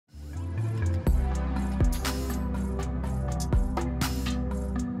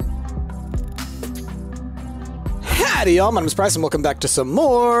Alrighty, y'all, my name is Bryce, and welcome back to some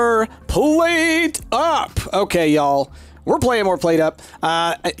more Plate Up. Okay, y'all, we're playing more Plate Up.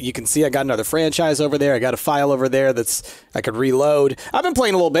 You can see I got another franchise over there. I got a file over there that's I could reload. I've been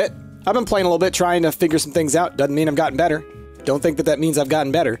playing a little bit. Trying to figure some things out. Doesn't mean I've gotten better. Don't think that that means I've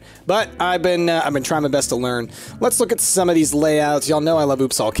gotten better, but I've been trying my best to learn. Let's look at some of these layouts. Y'all know I love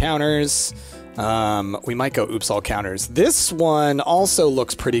oops all counters. We might go oops all counters. This one also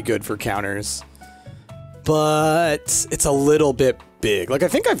looks pretty good for counters, but it's a little bit big. Like, I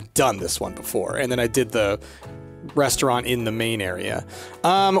think I've done this one before, and then I did the restaurant in the main area.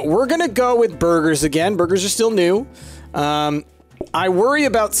 We're gonna go with burgers again. Burgers are still new. I worry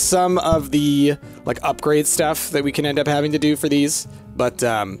about some of the, like, upgrade stuff that we can end up having to do for these, but,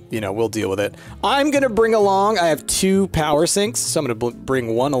 you know, we'll deal with it. I'm gonna bring along, I have 2 power sinks, so I'm gonna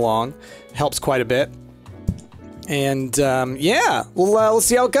bring one along. Helps quite a bit. And, yeah, we'll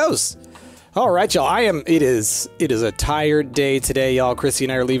see how it goes. All right, y'all. It is a tired day today, y'all. Chrissy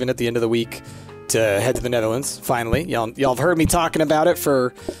and I are leaving at the end of the week to head to the Netherlands. Finally, y'all have heard me talking about it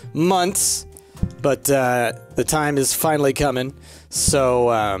for months, but the time is finally coming. So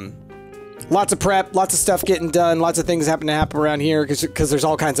lots of prep, lots of stuff getting done, lots of things happen around here because there's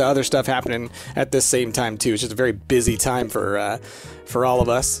all kinds of other stuff happening at this same time too. It's just a very busy time for all of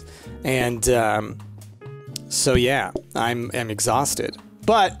us, and so yeah, I'm exhausted,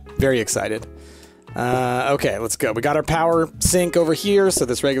 but very excited. Okay, let's go. We got our power sink over here, so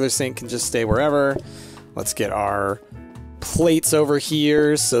this regular sink can just stay wherever. Let's get our plates over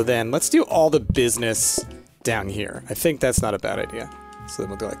here, so then let's do all the business down here. I think that's not a bad idea. So then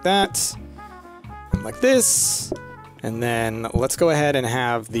we'll go like that, and like this, and then let's go ahead and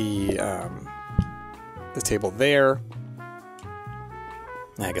have the table there.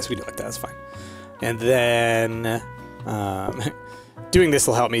 I guess we do it like that, that's fine. And then doing this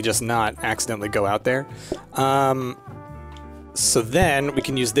will help me just not accidentally go out there. So then we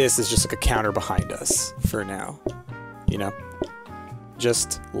can use this as just like a counter behind us for now. You know?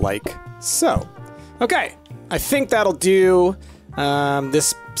 Just like so. Okay, I think that'll do.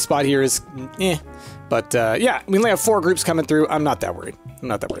 This spot here is eh. But yeah, we only have 4 groups coming through. I'm not that worried.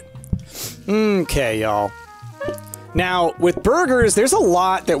 Okay, y'all. Now, with burgers, there's a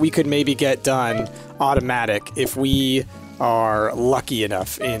lot that we could maybe get done automatic if we are lucky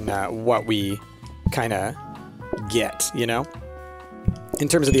enough in what we kind of get, you know? In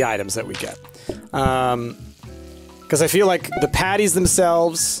terms of the items that we get. Because I feel like the patties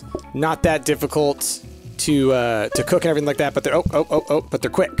themselves, not that difficult to cook and everything like that, but they're but they're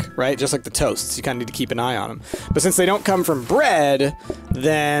quick, right? Just like the toasts, you kind of need to keep an eye on them. But since they don't come from bread,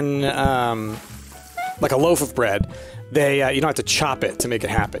 then like a loaf of bread, they you don't have to chop it to make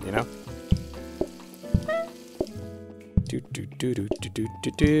it happen, you know?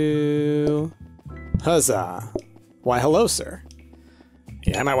 Huzzah! Why, hello, sir.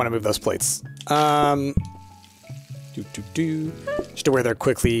 Yeah, I might want to move those plates. Just to where they're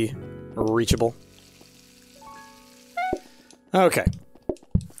quickly reachable. Okay.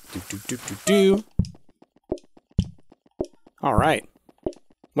 All right.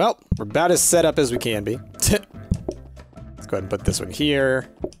 Well, we're about as set up as we can be. Let's go ahead and put this one here.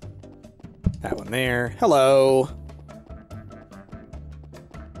 That one there. Hello.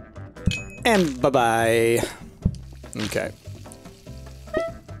 And bye-bye. Okay.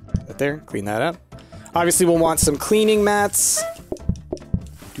 Right there. Clean that up. Obviously, we'll want some cleaning mats.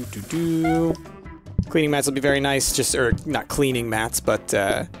 Cleaning mats will be very nice. Just, or not cleaning mats, but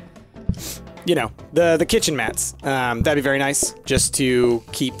you know, the kitchen mats. That'd be very nice, just to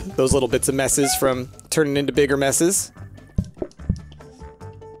keep those little bits of messes from turning into bigger messes.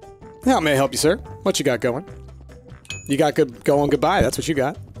 How may I help you, sir? What you got going? You got good going goodbye. That's what you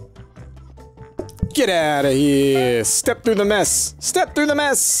got. Get out of here. Step through the mess. Step through the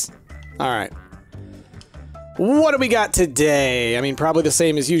mess. All right. What do we got today? I mean, probably the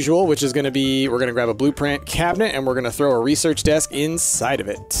same as usual, which is going to be, we're going to grab a blueprint cabinet and we're going to throw a research desk inside of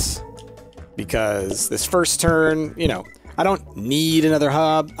it. Because this first turn, you know, I don't need another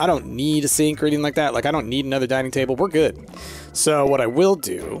hub. I don't need a sink or anything like that. Like, I don't need another dining table. We're good. So what I will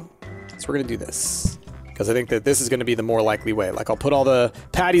do is we're going to do this. Because I think that this is going to be the more likely way. Like, I'll put all the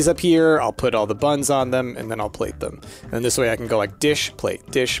patties up here, I'll put all the buns on them, and then I'll plate them. And this way I can go like dish, plate,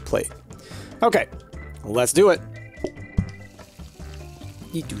 dish, plate. Okay, let's do it.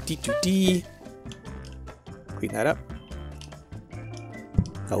 Clean that up.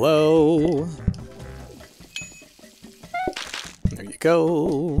 Hello. There you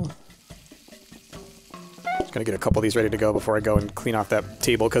go. Just gonna get a couple of these ready to go before I go and clean off that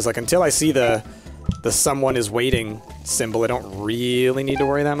table, because like until I see the someone is waiting symbol, I don't really need to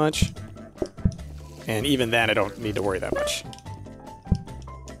worry that much. And even then, I don't need to worry that much.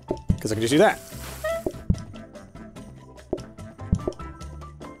 Because I can just do that.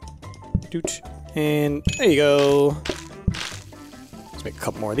 Doot. And there you go. Let's make a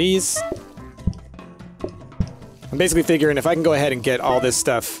couple more of these. I'm basically figuring if I can go ahead and get all this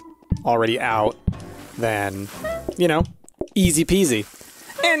stuff already out, then, you know, easy peasy.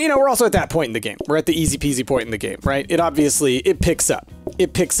 And, you know, we're also at that point in the game. We're at the easy peasy point in the game, right? It obviously, it picks up.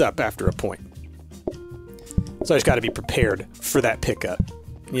 It picks up after a point. So I just got to be prepared for that pickup,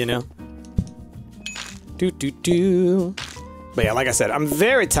 you know? But yeah, like I said, I'm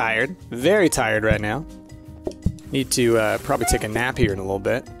very tired right now. Need to probably take a nap here in a little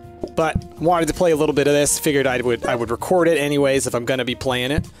bit. But wanted to play a little bit of this. Figured I would record it anyways if I'm gonna be playing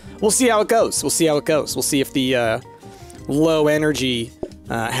it. We'll see how it goes. We'll see how it goes. We'll see if the low energy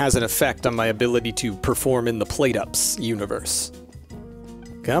has an effect on my ability to perform in the plate-ups universe.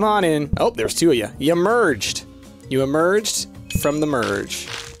 Come on in. Oh, there's two of you. You emerged. You emerged from the merge.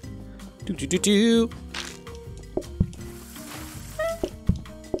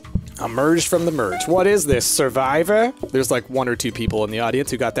 Emerged from the merge. What is this, Survivor? There's like 1 or 2 people in the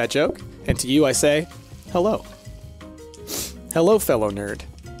audience who got that joke. And to you I say, hello. Hello, fellow nerd.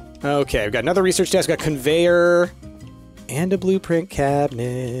 Okay, we've got another research desk, we've got conveyor, and a blueprint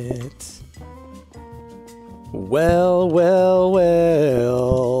cabinet. Well, well,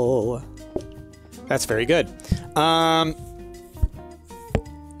 well. That's very good.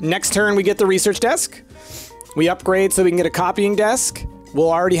 Next turn we get the research desk. We upgrade so we can get a copying desk.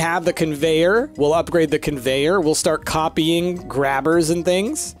 We'll already have the conveyor. We'll upgrade the conveyor. We'll start copying grabbers and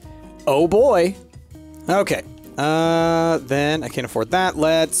things. Oh boy. Okay. Then I can't afford that.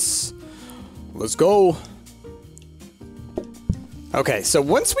 Let's go. Okay, so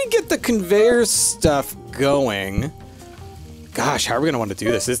once we get the conveyor stuff going, gosh, how are we gonna want to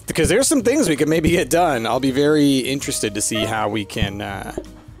do this? Because there's some things we can maybe get done. I'll be very interested to see how we can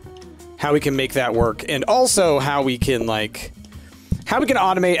make that work, and also how we can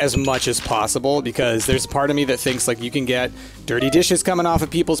automate as much as possible, because there's a part of me that thinks like you can get dirty dishes coming off of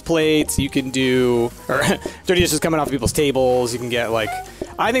people's plates, you can do, or dirty dishes coming off of people's tables, you can get like,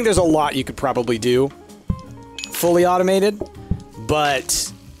 I think there's a lot you could probably do fully automated,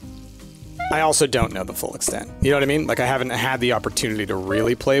 but I also don't know the full extent. You know what I mean? Like I haven't had the opportunity to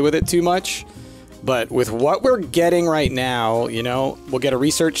really play with it too much, but with what we're getting right now, you know, we'll get a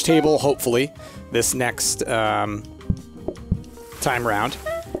research table, hopefully, this next, time round,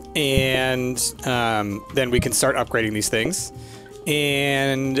 and then we can start upgrading these things,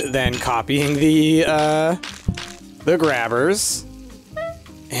 and then copying the grabbers,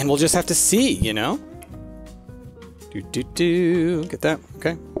 and we'll just have to see, you know. Get that?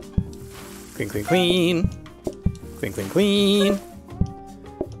 Okay. Clean, clean, clean. Clean, clean, clean.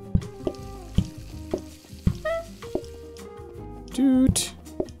 Doot.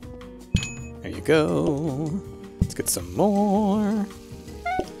 There you go. Let's get some more.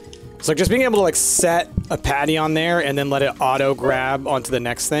 So just being able to like set a patty on there and then let it auto grab onto the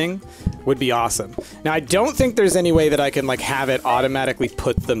next thing would be awesome. Now I don't think there's any way that I can like have it automatically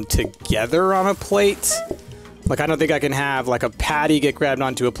put them together on a plate. Like I don't think I can have like a patty get grabbed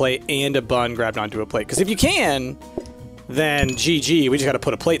onto a plate and a bun grabbed onto a plate. Because if you can, then GG, we just got to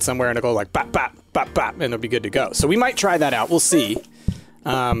put a plate somewhere and it'll go like bap, bap, bap, bap, and it'll be good to go. So we might try that out. We'll see.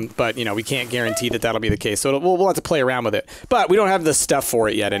 But, you know, we can't guarantee that that'll be the case, so we'll have to play around with it. But we don't have the stuff for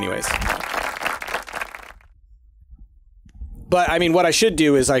it yet anyways. But, I mean, what I should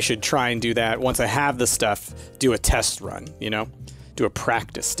do is I should try and do that once I have the stuff, do a test run, you know? Do a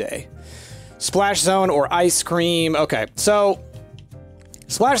practice day. Splash zone or ice cream. Okay, so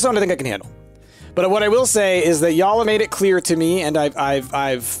splash zone I think I can handle. But what I will say is that y'all have made it clear to me, and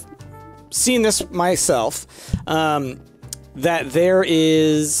I've seen this myself, that there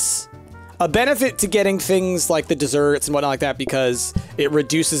is a benefit to getting things like the desserts and whatnot like that because it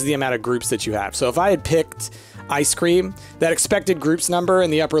reduces the amount of groups that you have. So if I had picked ice cream, that expected groups number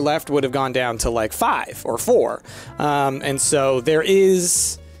in the upper left would have gone down to like 5 or 4. And so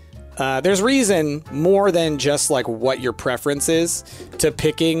there's reason more than just like what your preference is to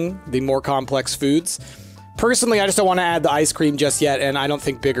picking the more complex foods. Personally, I just don't want to add the ice cream just yet, and I don't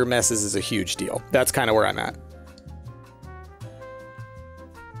think bigger messes is a huge deal. That's kind of where I'm at.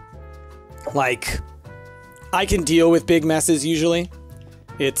 Like, I can deal with big messes usually.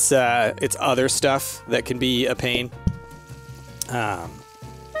 It's other stuff that can be a pain.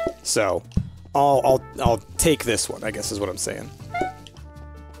 So I'll take this one, I guess is what I'm saying.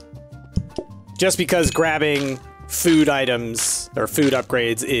 Just because grabbing food items or food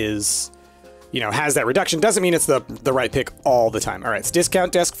upgrades is you know, has that reduction. Doesn't mean it's the right pick all the time. All right, it's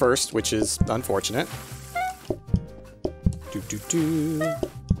discount desk first, which is unfortunate.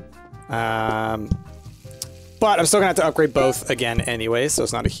 But I'm still gonna have to upgrade both again anyway, so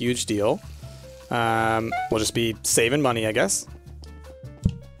it's not a huge deal. We'll just be saving money, I guess.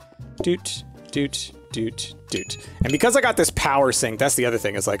 Doot, doot, doot, doot. And because I got this power sink, that's the other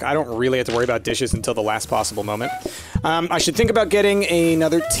thing, is like I don't really have to worry about dishes until the last possible moment. I should think about getting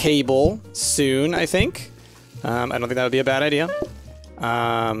another table soon, I think. I don't think that would be a bad idea.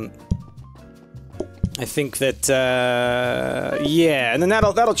 I think that, yeah, and then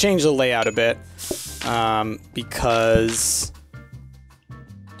that'll change the layout a bit, because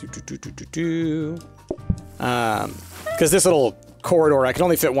this little corridor, I can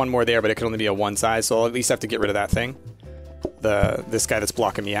only fit one more there, but it can only be a one size, so I'll at least have to get rid of that thing, this guy that's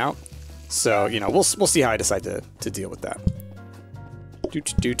blocking me out. So, you know, we'll see how I decide to deal with that.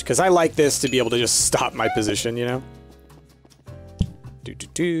 Because I like this to be able to just stop my position, you know.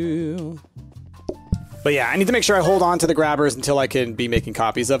 But yeah, I need to make sure I hold on to the grabbers until I can be making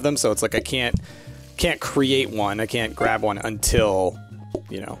copies of them. So it's like I can't create one. I can't grab one until,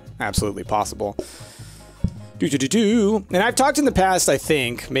 you know, absolutely possible. And I've talked in the past, I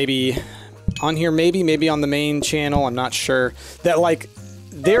think, maybe on here, maybe on the main channel, I'm not sure, that like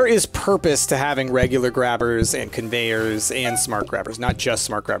there is purpose to having regular grabbers and conveyors and smart grabbers, not just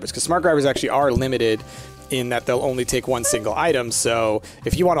smart grabbers, because smart grabbers actually are limited in that they'll only take one single item. So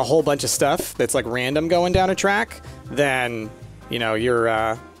if you want a whole bunch of stuff that's like random going down a track, then, you know,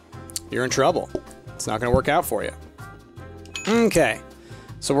 you're in trouble. It's not gonna work out for you. Okay,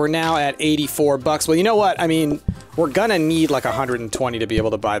 so we're now at 84 bucks. Well, you know what? I mean, we're gonna need like 120 to be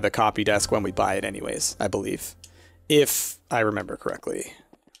able to buy the copy desk when we buy it anyways, I believe. If I remember correctly.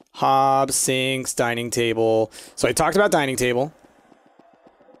 Hob, sinks, dining table. So I talked about dining table.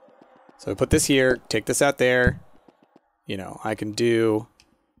 So I put this here, take this out there. You know, I can do,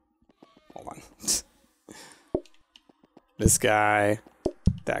 hold on. This guy,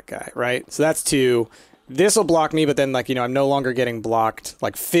 that guy, right? So that's 2. This will block me, but then, like, you know, I'm no longer getting blocked,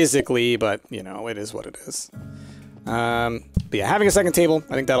 like, physically, but, you know, it is what it is. But yeah, having a second table,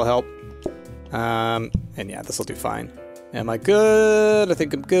 I think that'll help. And yeah, this will do fine. Am I good? I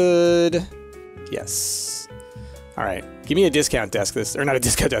think I'm good. Yes. All right, give me a discount desk or not a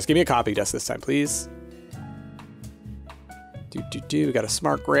discount desk, give me a copy desk this time, please. We got a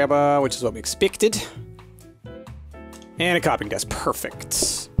smart grabber, which is what we expected. And a copying desk,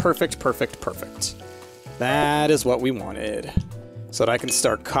 perfect. Perfect, perfect, perfect. That is what we wanted. So that I can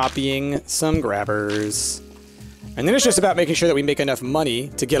start copying some grabbers. And then it's just about making sure that we make enough money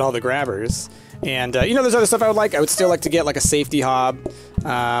to get all the grabbers. And, you know, there's other stuff I would like. I would still like to get, like, a safety hob.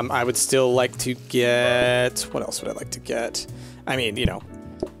 I would still like to get... What else would I like to get? I mean, you know,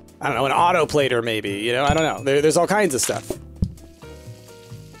 I don't know, an auto plater maybe, you know? I don't know. There's all kinds of stuff.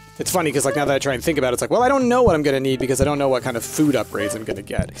 It's funny, because, like, now that I try and think about it, it's like, well, I don't know what I'm going to need because I don't know what kind of food upgrades I'm going to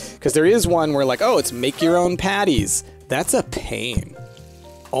get. Because there is one where, like, oh, it's make your own patties. That's a pain.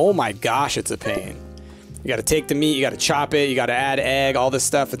 Oh my gosh, it's a pain. You gotta take the meat, you gotta chop it, you gotta add egg, all this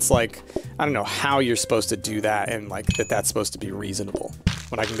stuff. It's like, I don't know how you're supposed to do that and like that's supposed to be reasonable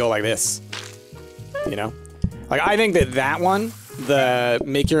when I can go like this, you know? Like, I think that one, the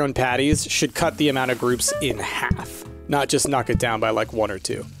make your own patties, should cut the amount of groups in half, not just knock it down by like 1 or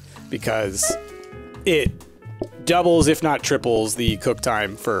 2, because it doubles, if not triples, the cook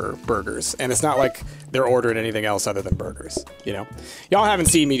time for burgers. And it's not like they're ordering anything else other than burgers, you know? Y'all haven't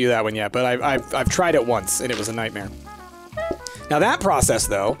seen me do that one yet, but I've tried it once, and it was a nightmare. Now that process,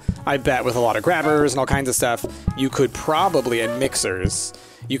 though, I bet with a lot of grabbers and all kinds of stuff, you could probably, and mixers,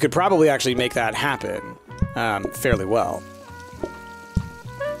 you could probably actually make that happen fairly well.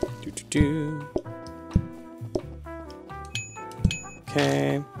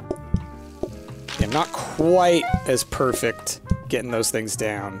 Okay. Yeah, not quite as perfect getting those things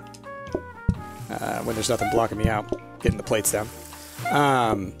down when there's nothing blocking me out, getting the plates down.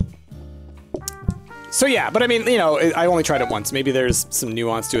 So yeah, but I mean, you know, I only tried it once. Maybe there's some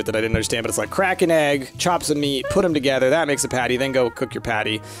nuance to it that I didn't understand, but it's like crack an egg, chop some meat, put them together, that makes a patty, then go cook your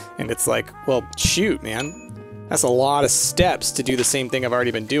patty. And it's like, well, shoot, man. That's a lot of steps to do the same thing I've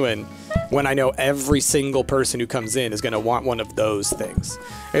already been doing when I know every single person who comes in is going to want one of those things.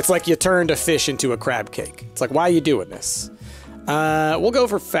 It's like you turned a fish into a crab cake. It's like, why are you doing this? We'll go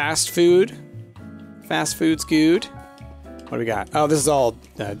for fast food. Fast food's good. What do we got? Oh, this is all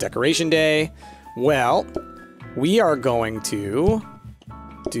decoration day. Well, we are going to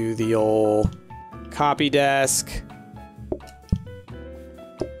do the old copy desk.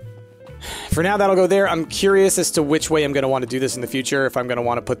 for now, that'll go there. I'm curious as to which way I'm going to want to do this in the future. If I'm going to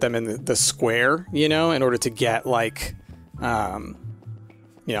want to put them in the square, you know, in order to get like, you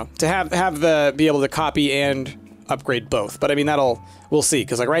know, to be able to copy and upgrade both. But I mean, we'll see.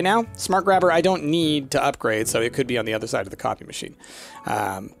 Because like right now, Smart Grabber, I don't need to upgrade, so it could be on the other side of the copy machine.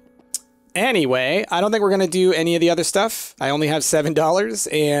 Anyway, I don't think we're going to do any of the other stuff. I only have $7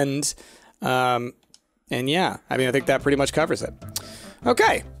 and yeah, I mean, I think that pretty much covers it.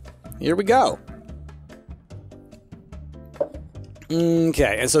 Okay, here we go.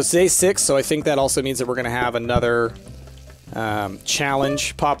 Okay, and so today's 6, so I think that also means that we're going to have another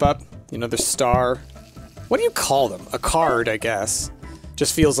challenge pop up. Another star. What do you call them? A card, I guess.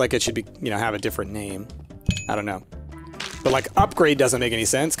 Just feels like it should be, you know, have a different name. I don't know. But like upgrade doesn't make any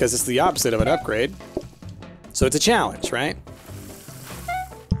sense because it's the opposite of an upgrade. So it's a challenge, right?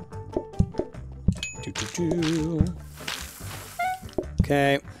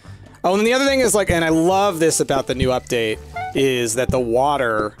 Okay. Oh, and the other thing is like, and I love this about the new update, is that the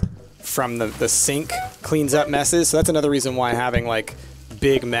water from the sink cleans up messes. So that's another reason why having like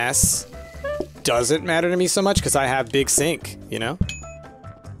big mess doesn't matter to me so much, because I have big sink, you know?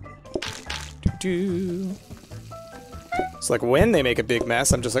 It's like when they make a big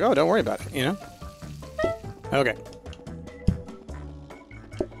mess, I'm just like, oh, don't worry about it, you know? Okay.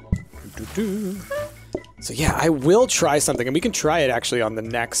 So yeah, I will try something, and we can try it actually on the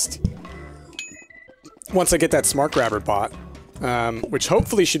next... Once I get that Smart Grabber bought, which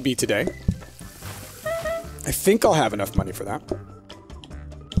hopefully should be today. I think I'll have enough money for that.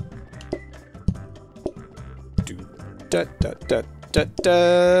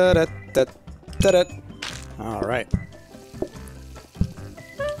 All right.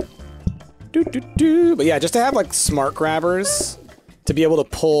 But yeah, just to have like Smart Grabbers to be able to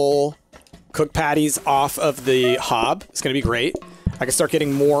pull cook patties off of the hob, it's gonna be great. I can start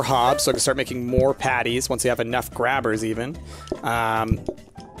getting more hobs, so I can start making more patties once you have enough grabbers even.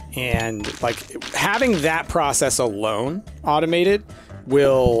 And like having that process alone automated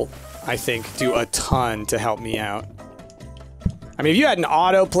will, I think, do a ton to help me out. I mean, if you had an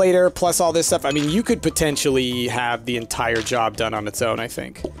auto plater plus all this stuff, I mean, you could potentially have the entire job done on its own, I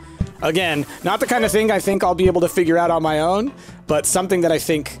think. Again, not the kind of thing I think I'll be able to figure out on my own, but something that I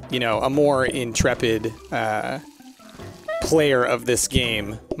think, you know, a more intrepid player of this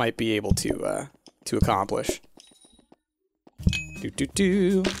game might be able to accomplish.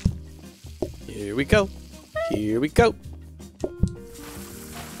 Here we go. Here we go.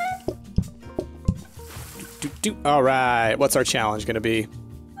 All right, what's our challenge gonna be?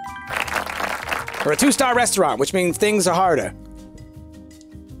 We're a 2-star restaurant, which means things are harder.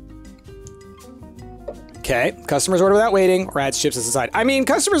 Okay, customers order without waiting, or adds chips as a side. I mean,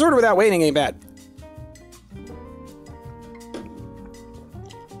 customers order without waiting ain't bad.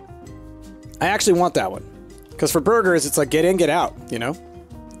 I actually want that one. Because for burgers, it's like get in, get out, you know?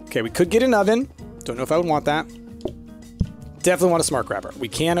 Okay, we could get an oven. Don't know if I would want that. Definitely want a Smart Grabber. We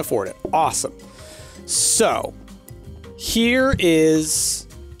can afford it. Awesome. So, here is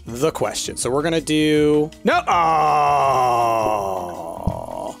the question. So we're gonna do... No! Oh!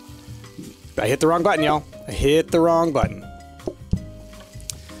 I hit the wrong button, y'all. I hit the wrong button.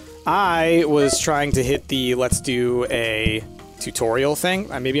 I was trying to hit the let's do a tutorial thing.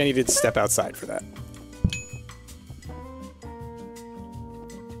 Maybe I needed to step outside for that.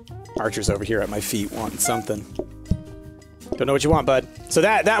 Archer's over here at my feet wanting something. Don't know what you want, bud. So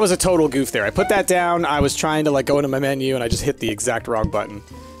that was a total goof there. I put that down. I was trying to like go into my menu and I just hit the exact wrong button.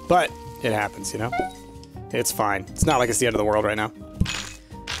 But it happens, you know? It's fine. It's not like it's the end of the world right now.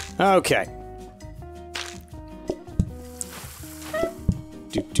 Okay.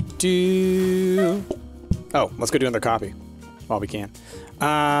 Oh, let's go do another copy while we can.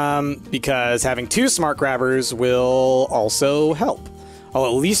 Because having 2 Smart Grabbers will also help. I'll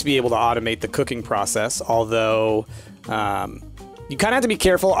at least be able to automate the cooking process, although you kind of have to be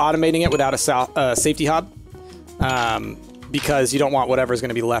careful automating it without a safety hob, because you don't want whatever's going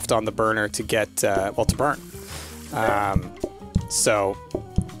to be left on the burner to get, well, to burn. So,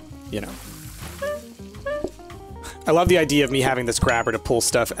 you know. I love the idea of me having this grabber to pull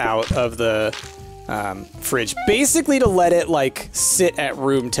stuff out of the fridge, basically to let it, like, sit at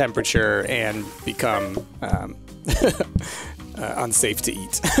room temperature and become unsafe to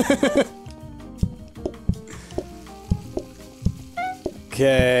eat.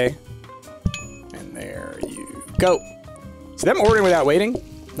 Okay. And there you go. So them ordering without waiting,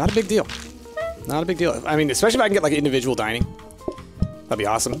 not a big deal. Not a big deal. I mean, especially if I can get like individual dining. That'd be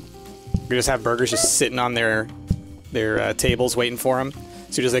awesome. We just have burgers just sitting on their tables waiting for them.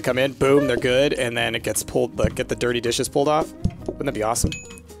 As soon as they come in, boom, they're good, and then it gets pulled, get the dirty dishes pulled off. Wouldn't that be awesome?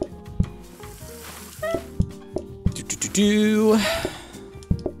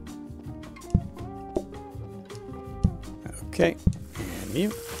 Okay, and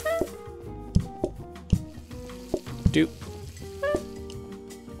mute. Do.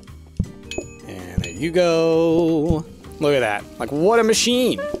 And there you go. Look at that. Like, what a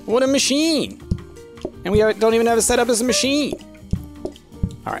machine. What a machine. And we don't even have it set up as a machine.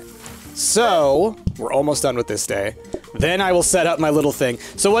 All right. So, we're almost done with this day. Then I will set up my little thing.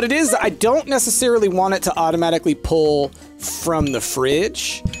 So what it is, I don't necessarily want it to automatically pull from the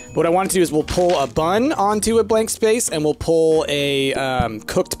fridge. What I want it to do is we'll pull a bun onto a blank space, and we'll pull a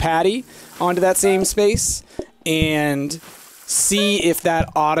cooked patty onto that same space, and see if that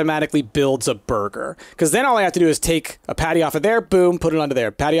automatically builds a burger. Because then all I have to do is take a patty off of there, boom, put it onto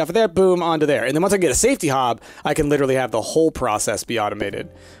there. Patty off of there, boom, onto there. And then once I get a safety hob, I can literally have the whole process be automated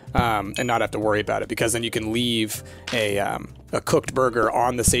and not have to worry about it. Because then you can leave a cooked burger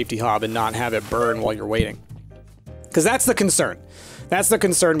on the safety hob and not have it burn while you're waiting. Because that's the concern. That's the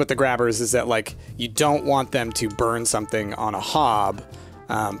concern with the grabbers, is that like you don't want them to burn something on a hob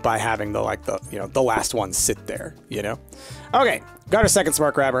by having the last one sit there, you know? Okay, got our second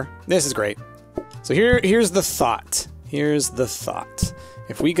smart grabber. This is great. So here's the thought. Here's the thought.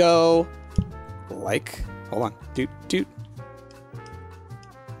 If we go like, hold on, doot, doot.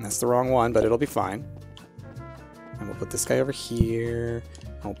 That's the wrong one, but it'll be fine. And we'll put this guy over here.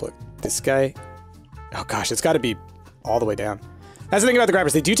 And we'll put this guy. Oh gosh, it's got to be all the way down. That's the thing about the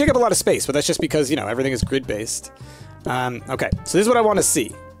grabbers. They do take up a lot of space, but that's just because, you know, everything is grid-based. Okay, so this is what I want to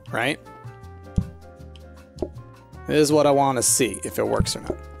see, right? This is what I want to see, if it works or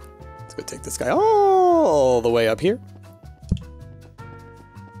not. Let's go take this guy all the way up here.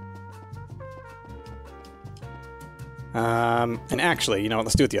 And actually, you know what,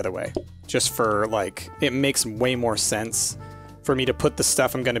 let's do it the other way. Just for, like, it makes way more sense for me to put the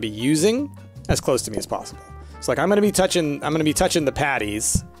stuff I'm going to be using as close to me as possible. So, like, I'm going to be touching the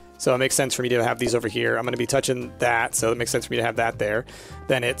patties. So it makes sense for me to have these over here. I'm going to be touching that, so it makes sense for me to have that there.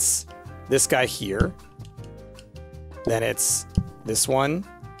 Then it's this guy here. Then it's this one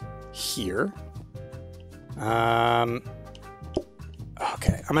here. Okay,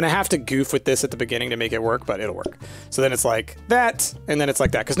 I'm going to have to goof with this at the beginning to make it work, but it'll work. So then it's like that, and then it's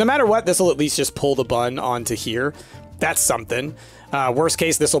like that. Because no matter what, this will at least just pull the bun onto here. That's something. Worst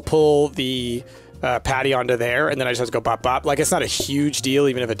case, this will pull the patty onto there, and then I just have to go bop bop. Like, it's not a huge deal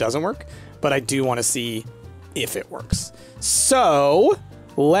even if it doesn't work, but I do want to see if it works. So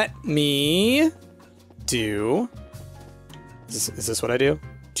let me do, is this what I do?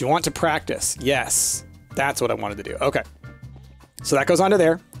 Do you want to practice? Yes, that's what I wanted to do. Okay, so that goes onto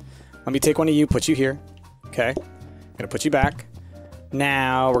there. Let me take one of you, put you here. Okay, I'm gonna put you back.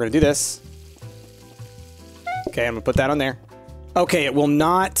 Now we're gonna do this. Okay, I'm gonna put that on there. Okay, it will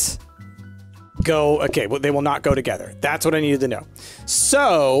not go, okay, well, they will not go together. That's what I needed to know.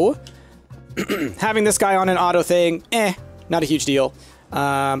 So, having this guy on an auto thing, not a huge deal.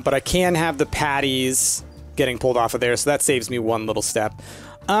 But I can have the patties getting pulled off of there, so that saves me one little step.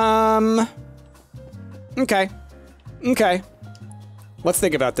 Okay. Okay. Let's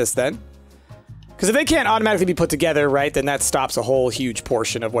think about this then. Because if they can't automatically be put together, right, then that stops a whole huge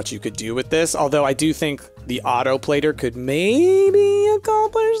portion of what you could do with this. Although I do think the auto plater could maybe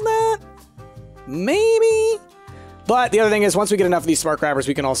accomplish that. Maybe. But the other thing is, once we get enough of these smart grabbers,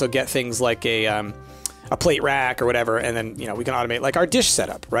 we can also get things like a plate rack or whatever, and then, you know, we can automate like our dish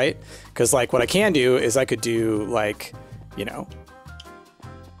setup, right? Because like what I can do is I could do like, you know,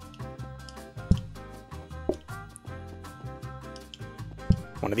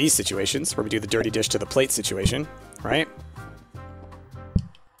 one of these situations where we do the dirty dish to the plate situation, right?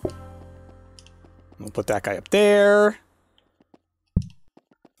 We'll put that guy up there.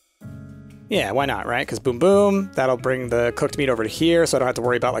 Yeah, why not, right? Because boom, boom, that'll bring the cooked meat over to here, so I don't have to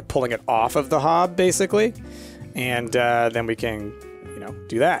worry about like pulling it off of the hob, basically. And then we can, you know,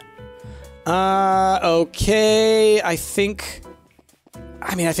 do that. Okay, I think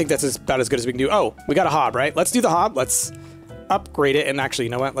that's about as good as we can do. Oh, we got a hob, right? Let's do the hob. Let's upgrade it. And actually,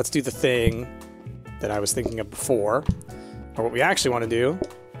 you know what? Let's do the thing that I was thinking of before. Or what we actually want to do.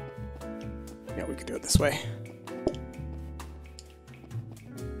 Yeah, we could do it this way.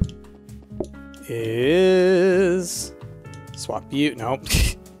 Is swap view. Nope.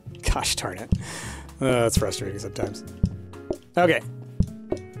 Gosh darn it. That's frustrating sometimes. Okay.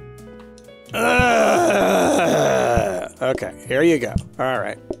 Okay, here you go. All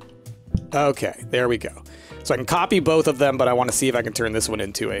right. Okay, there we go. So I can copy both of them, but I want to see if I can turn this one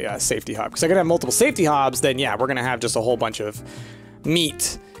into a safety hob. Because I'm going to have multiple safety hobs, then yeah, we're going to have just a whole bunch of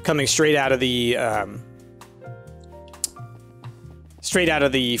meat coming straight out of the straight out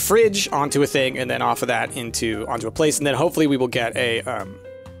of the fridge onto a thing, and then off of that onto a place, and then hopefully we will get a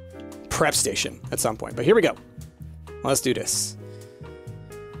prep station at some point. But here we go. Let's do this.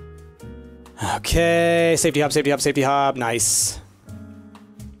 Okay, safety hub, safety hub, safety hub. Nice.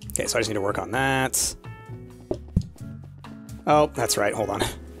 Okay, so I just need to work on that. Oh, that's right. Hold on.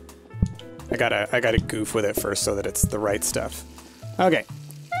 I gotta goof with it first so that it's the right stuff. Okay,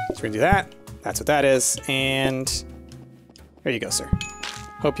 so we're gonna do that. That's what that is, and there you go, sir.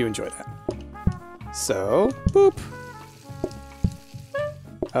 Hope you enjoy that. So, boop.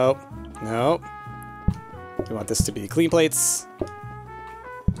 Oh, no. We want this to be clean plates.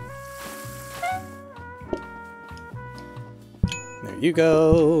 There you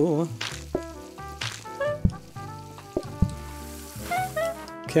go.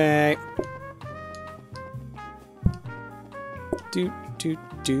 Okay. Do.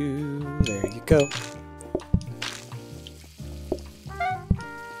 There you go.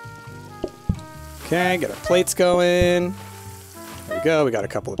 Okay, get our plates going. There we go. We got a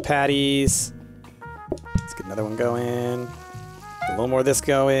couple of patties. Let's get another one going. A little more of this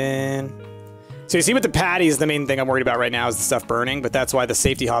going. So you see with the patties, the main thing I'm worried about right now is the stuff burning, but that's why the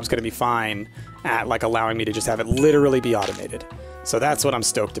safety hob's going to be fine at like allowing me to just have it literally be automated. So that's what I'm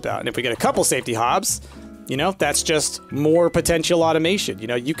stoked about. And if we get a couple safety hobs, you know, that's just more potential automation. You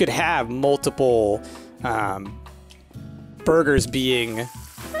know, you could have multiple burgers being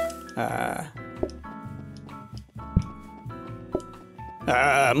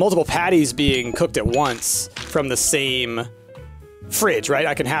multiple patties being cooked at once from the same fridge, right?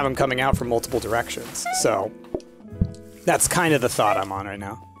 I can have them coming out from multiple directions. So that's kind of the thought I'm on right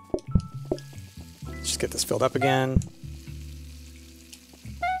now. Just get this filled up again.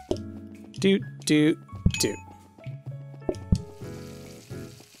 Get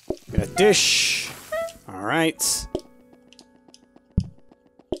a dish. All right.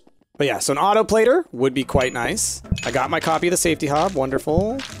 But yeah, so an auto plater would be quite nice. I got my copy of the safety hob.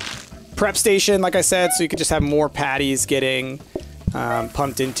 Wonderful. Prep station, like I said, so you could just have more patties getting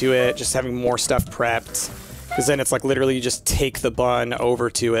pumped into it, just having more stuff prepped. Because then it's like literally you just take the bun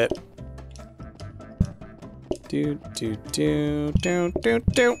over to it.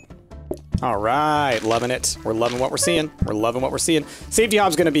 All right, loving it. We're loving what we're seeing. We're loving what we're seeing. Safety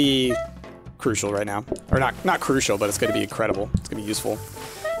hob's gonna be crucial right now. Or not crucial, but it's gonna be incredible. It's gonna be useful.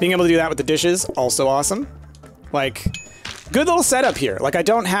 Being able to do that with the dishes, also awesome. Like, good little setup here. Like, I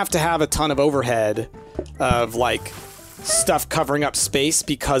don't have to have a ton of overhead of, like, stuff covering up space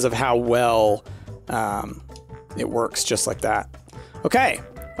because of how well it works just like that. Okay.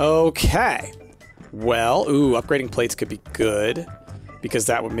 Okay. Well, ooh, upgrading plates could be good because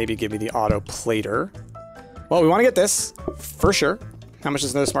that would maybe give me the auto plater. Well, we want to get this for sure. How much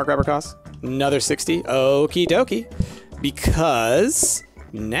does another smart grabber cost? Another 60. Okie dokie. Because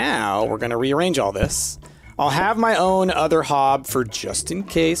now we're going to rearrange all this. I'll have my own other hob for just in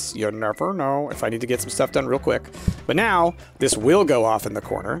case. You never know if I need to get some stuff done real quick. But now this will go off in the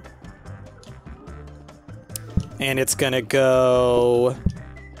corner. And it's going to go...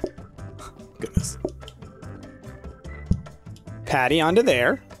 Goodness. Patty onto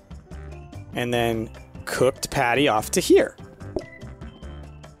there. And then cooked patty off to here.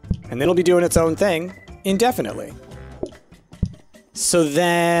 And then it'll be doing its own thing indefinitely. So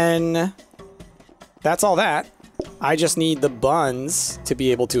then, that's all that. I just need the buns to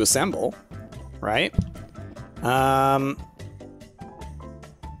be able to assemble, right? Now,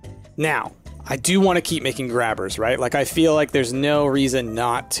 I do want to keep making grabbers, right? Like, I feel like there's no reason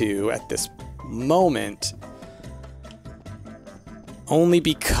not to at this moment. Only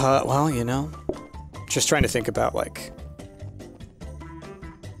because, well, you know, just trying to think about, like...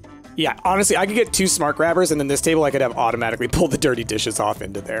 Yeah, honestly, I could get 2 smart grabbers, and then this table I could have automatically pull the dirty dishes off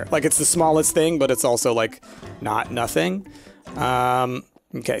into there. Like, it's the smallest thing, but it's also, like, not nothing.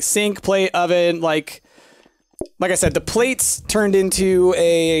 Okay, sink, plate, oven, like I said, the plates turned into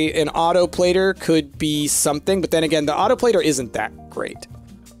an auto plater could be something, but then again, the auto plater isn't that great.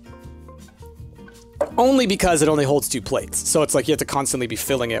 Only because it only holds 2 plates, so it's like you have to constantly be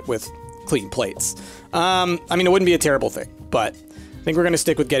filling it with clean plates. I mean, it wouldn't be a terrible thing, but... I think we're going to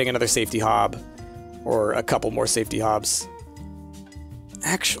stick with getting another safety hob, or a couple more safety hobs.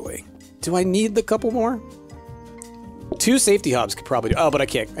 Actually, do I need the couple more? 2 safety hobs could probably do. Oh, but I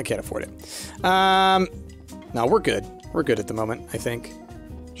can't afford it. No, we're good. We're good at the moment, I think.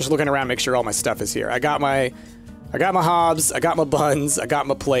 Just looking around, make sure all my stuff is here. I got my hobs, I got my buns, I got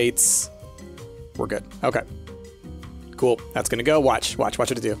my plates. We're good. Okay. Cool. That's going to go. Watch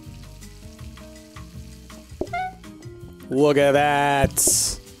it do. Look at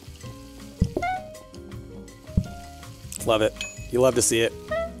that. Love it. You love to see it.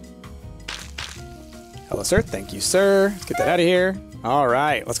 Hello, sir. Thank you, sir. Let's get that out of here. All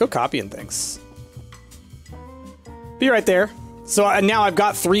right, let's go copying things. Be right there. So now I've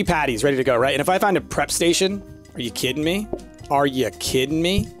got 3 patties ready to go, right? And if I find a prep station, are you kidding me? Are you kidding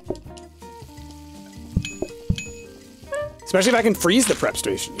me? Especially if I can freeze the prep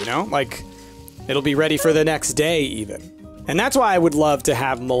station, you know? Like, it'll be ready for the next day even. And that's why I would love to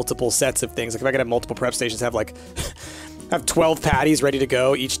have multiple sets of things. Like if I could have multiple prep stations, have like, have 12 patties ready to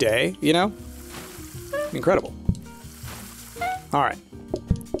go each day, you know? Incredible. All right.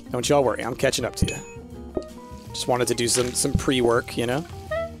 Don't y'all worry, I'm catching up to you. Just wanted to do some pre-work, you know?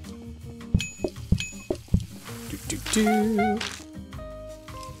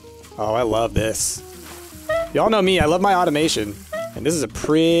 Oh, I love this. Y'all know me, I love my automation. And this is a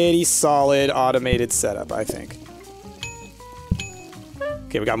pretty solid automated setup, I think.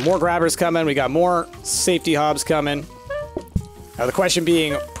 Okay, we got more grabbers coming. We got more safety hobs coming. Now the question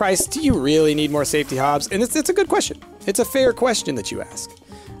being, Price, do you really need more safety hobs? And it's a good question. It's a fair question that you ask.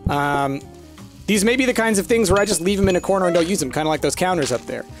 These may be the kinds of things where I just leave them in a corner and don't use them, kind of like those counters up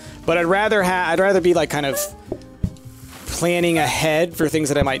there. But I'd rather be like kind of planning ahead for things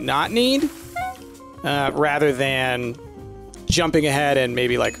that I might not need, rather than jumping ahead and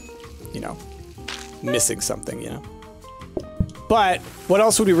maybe like, you know, missing something, you know. But what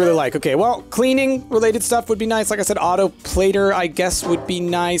else would we really like? Okay, well, cleaning related stuff would be nice. Like I said, auto plater, I guess, would be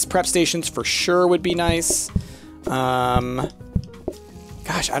nice. Prep stations for sure would be nice. Gosh,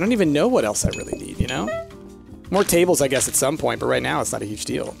 I don't even know what else I really need, you know? More tables, I guess, at some point, but right now it's not a huge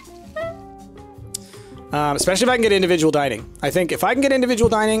deal. Especially if I can get individual dining. I think if I can get individual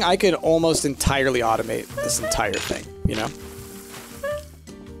dining, I could almost entirely automate this entire thing, you know?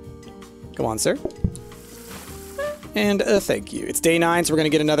 Come on, sir. And thank you. It's day 9, so we're going to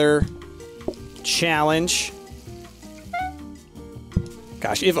get another challenge.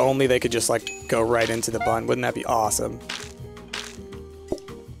 Gosh, if only they could just, like, go right into the bun. Wouldn't that be awesome?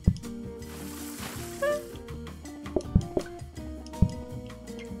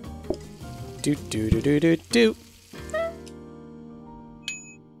 Do do do do do do.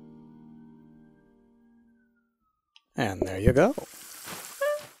 And there you go.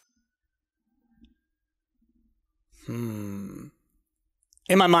 In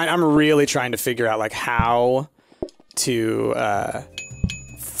my mind, I'm really trying to figure out like how to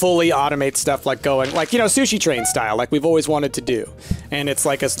fully automate stuff, like going like, you know, sushi train style, like we've always wanted to do. And it's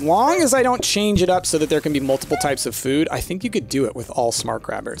like, as long as I don't change it up so that there can be multiple types of food, I think you could do it with all smart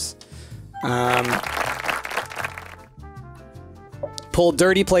grabbers. Pull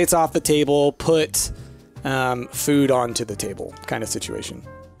dirty plates off the table, put food onto the table kind of situation.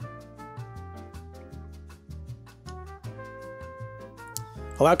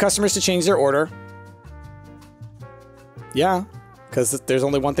 Allow customers to change their order. Yeah, because there's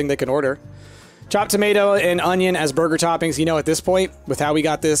only one thing they can order. Chopped tomato and onion as burger toppings. You know, at this point, with how we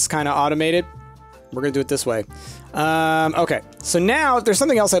got this kind of automated, we're going to do it this way. Okay, so now there's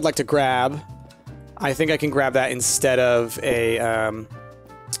something else I'd like to grab. I think I can grab that instead of a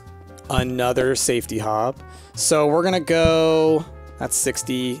another safety hob. So we're going to go... That's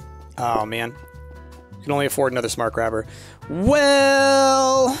 60. Oh, man. You can only afford another smart grabber.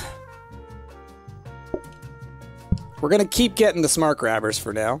 Well... We're going to keep getting the smart grabbers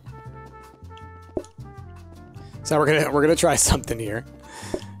for now. So we're gonna try something here.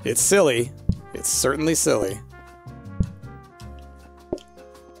 It's silly. It's certainly silly.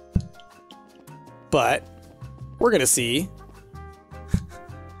 But we're gonna see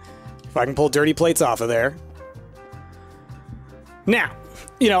if I can pull dirty plates off of there. Now,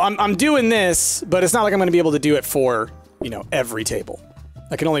 you know, I'm doing this, but it's not like I'm gonna be able to do it for, you know, every table.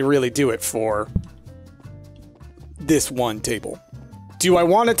 I can only really do it for this one table. Do I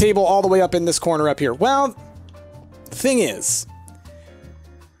want a table all the way up in this corner up here? Well, the thing is,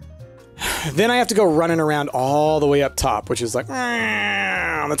 then I have to go running around all the way up top, which is like,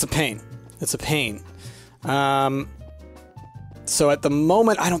 that's a pain. It's a pain. So at the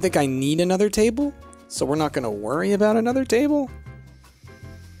moment, I don't think I need another table. So we're not going to worry about another table.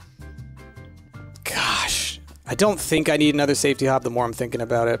 Gosh, I don't think I need another safety hob the more I'm thinking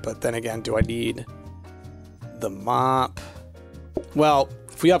about it. But then again, do I need the mop? Well,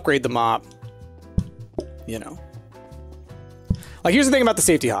 if we upgrade the mop, you know. Like, here's the thing about the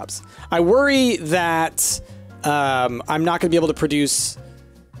safety hobs. I worry that I'm not going to be able to produce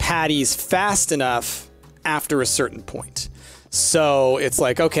patties fast enough after a certain point. So it's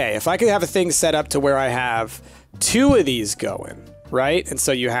like, okay, if I could have a thing set up to where I have 2 of these going, right? And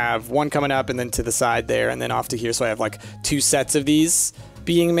so you have one coming up and then to the side there and then off to here. So I have like 2 sets of these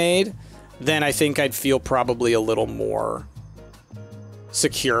being made. Then I think I'd feel probably a little more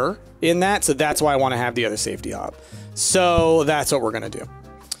secure in that, so that's why I want to have the other safety hob. So that's what we're gonna do.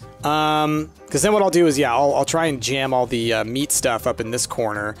 Because then what I'll do is, yeah, I'll try and jam all the meat stuff up in this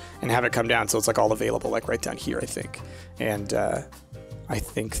corner and have it come down so it's like all available, like right down here, I think. And I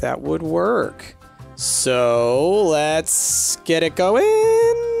think that would work. So let's get it going.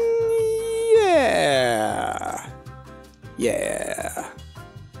 Yeah. Yeah.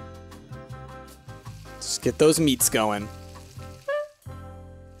 Just get those meats going.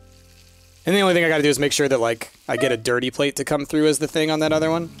 And the only thing I gotta do is make sure that, like, I get a dirty plate to come through as the thing on that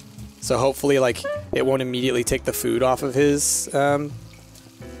other one. So hopefully, like, it won't immediately take the food off of his, thing.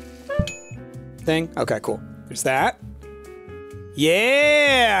 Okay, cool. There's that.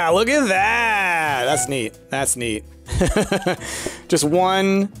 Yeah! Look at that! That's neat. That's neat. Just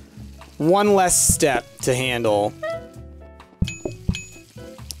one less step to handle.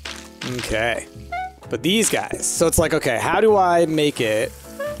 Okay. But these guys. So it's like, okay, how do I make it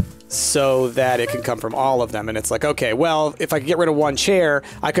so that it can come from all of them? And it's like, okay, well, if I could get rid of one chair,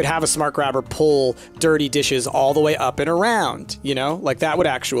 I could have a smart grabber pull dirty dishes all the way up and around, you know? Like, that would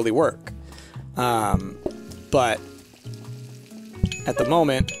actually work. But at the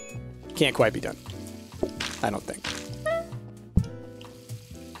moment, can't quite be done. I don't think.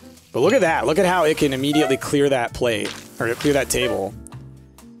 But look at that. Look at how it can immediately clear that plate, or clear that table.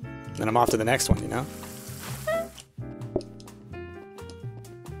 Then I'm off to the next one, you know?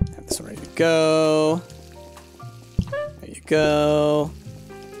 Have this one ready to go. There you go.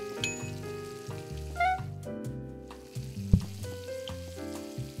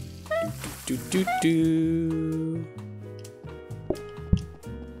 Do.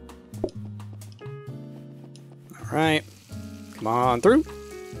 All right, come on through.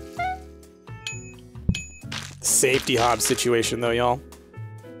 Safety hob situation, though, y'all.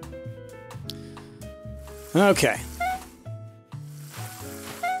 Okay.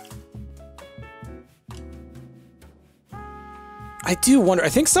 I do wonder. I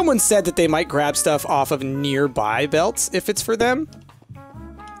think someone said that they might grab stuff off of nearby belts if it's for them.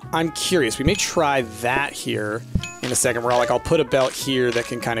 I'm curious. We may try that here in a second. Where I'll put a belt here that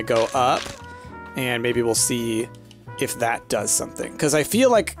can kind of go up, and maybe we'll see if that does something. Because I feel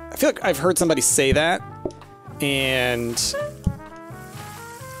like I've heard somebody say that, and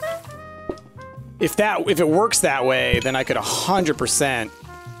if it works that way, then I could 100%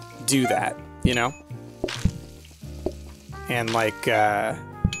 do that, you know? And like, and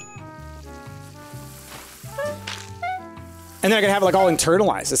then I could have it like all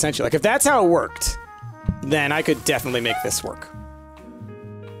internalized, essentially. Like if that's how it worked, then I could definitely make this work.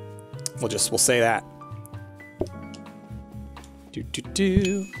 We'll say that.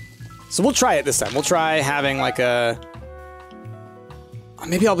 So we'll try it this time. We'll try having like a,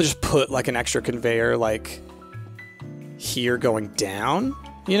 maybe I'll just put like an extra conveyor like here going down,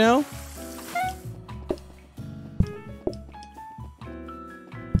 you know?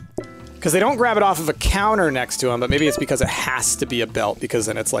 Because they don't grab it off of a counter next to them, but maybe it's because it has to be a belt, because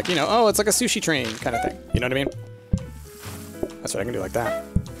then it's like, you know, oh, it's like a sushi train kind of thing. You know what I mean? That's what I can do like that.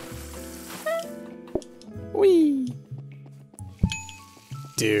 Whee!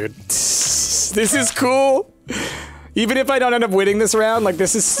 Dude, this is cool. Even if I don't end up winning this round, like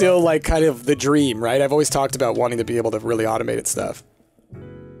this is still like kind of the dream, right? I've always talked about wanting to be able to really automate stuff.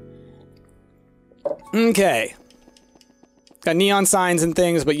 Okay. Got neon signs and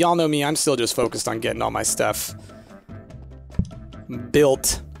things, but y'all know me, I'm still just focused on getting all my stuff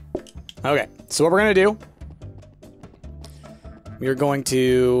built. Okay, so what we're gonna do, we're going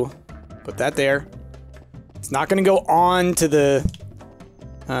to put that there. It's not gonna go on to the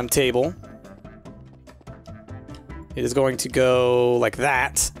table. It is going to go like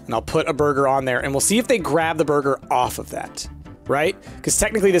that, and I'll put a burger on there, and we'll see if they grab the burger off of that, right? Because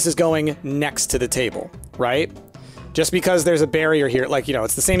technically this is going next to the table, right? Just because there's a barrier here, like, you know,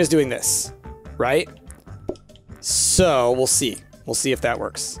 it's the same as doing this, right? So, we'll see. We'll see if that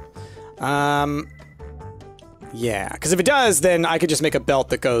works. Yeah, because if it does, then I could just make a belt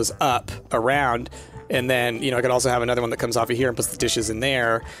that goes up around, and then, you know, I could also have another one that comes off of here and puts the dishes in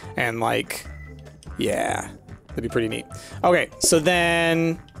there, and, like, yeah, that'd be pretty neat. Okay, so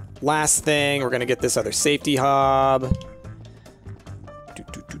then, last thing, we're gonna get this other safety hob.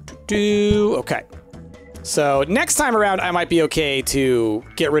 Okay. So next time around, I might be okay to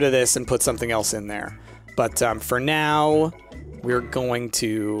get rid of this and put something else in there. But for now, we're going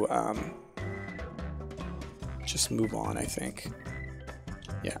to just move on, I think.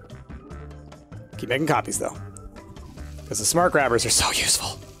 Yeah. Keep making copies, though. Because the smart grabbers are so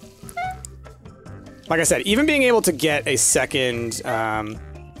useful. Like I said, even being able to get a second...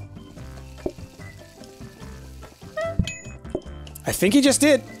 I I think he just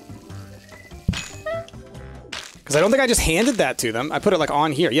did. Because I don't think I just handed that to them. I put it like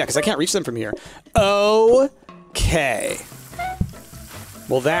on here. Yeah, because I can't reach them from here. Okay.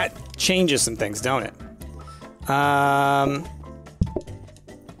 Well, that changes some things, don't it?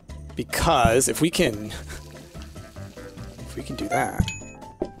 Because if we can do that.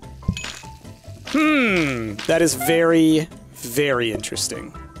 That is very, very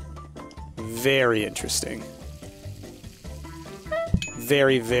interesting. Very interesting.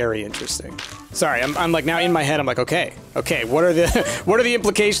 Very, very interesting. Sorry, I'm like now in my head. I'm like, okay, what are the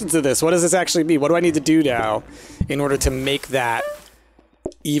implications of this? What does this actually mean? What do I need to do now in order to make that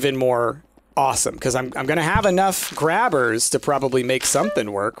even more awesome? Because I'm gonna have enough grabbers to probably make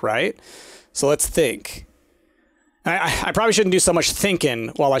something work, right? So let's think. I probably shouldn't do so much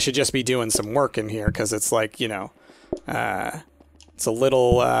thinking while I should just be doing some work in here, because it's like, you know, it's a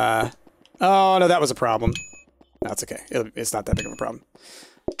little. Oh no, that was a problem. That's okay. It's not that big of a problem.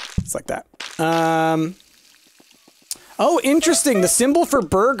 It's like that. Oh, interesting. The symbol for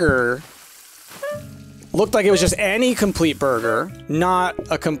burger looked like it was just any complete burger, not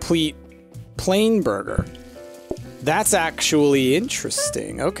a complete plain burger. That's actually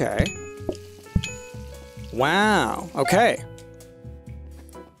interesting. Okay. Wow. Okay.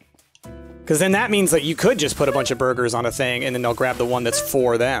 Because then that means that you could just put a bunch of burgers on a thing and then they'll grab the one that's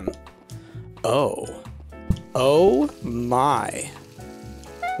for them. Oh. Oh my.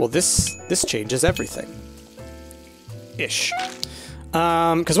 Well, this changes everything. Ish.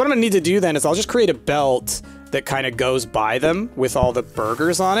 Because what I'm gonna need to do then is I'll just create a belt that kind of goes by them with all the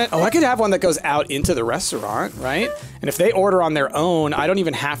burgers on it. Oh, I could have one that goes out into the restaurant, right? And if they order on their own, I don't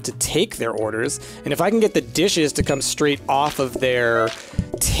even have to take their orders. And if I can get the dishes to come straight off of their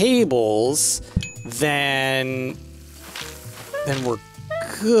tables, then we're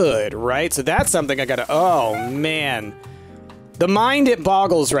good, right? So that's something I gotta, oh man. The mind, it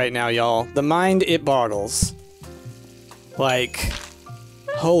boggles right now, y'all. The mind, it boggles. Like,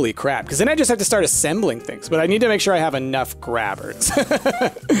 holy crap. Because then I just have to start assembling things. But I need to make sure I have enough grabbers.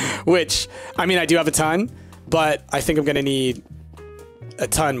 Which, I mean, I do have a ton, but I think I'm going to need a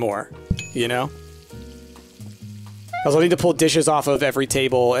ton more, you know? Because I'll need to pull dishes off of every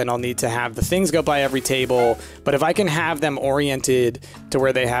table, and I'll need to have the things go by every table. But if I can have them oriented to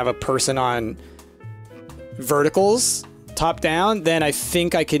where they have a person on verticals, top down, then I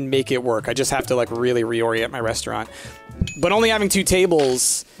think I can make it work. I just have to like really reorient my restaurant. But only having 2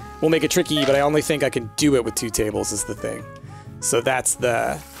 tables will make it tricky, but I only think I can do it with 2 tables is the thing. So that's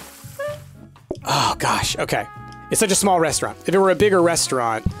the... Oh gosh, okay. It's such a small restaurant. If it were a bigger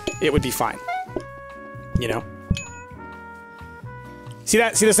restaurant, it would be fine. You know? See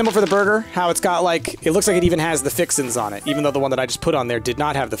that? See the symbol for the burger? How it's got like... It looks like it even has the fixins on it, even though the one that I just put on there did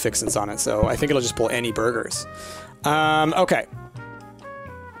not have the fixins on it. So I think it'll just pull any burgers. Okay.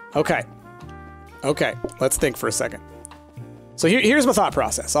 Okay. Okay, let's think for a second. So here's my thought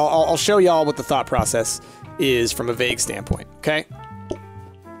process. I'll show y'all what the thought process is from a vague standpoint, okay?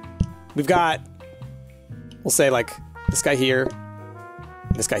 We've got, we'll say like this guy here,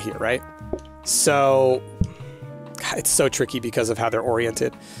 this guy here, right? So, God, it's so tricky because of how they're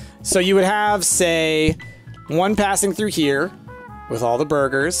oriented. So you would have, say, one passing through here with all the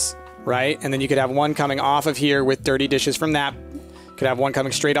burgers, right? And then you could have one coming off of here with dirty dishes from that. Could have one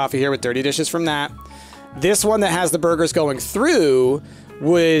coming straight off of here with dirty dishes from that. This one that has the burgers going through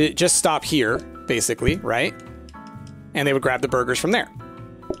would just stop here, basically, right? And they would grab the burgers from there.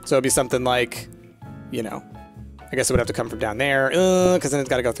 So it'd be something like, you know, I guess it would have to come from down there, because then it's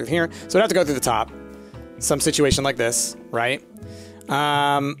got to go through here. So it'd have to go through the top. Some situation like this, right?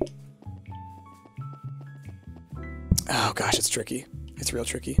 Oh gosh, it's tricky. It's real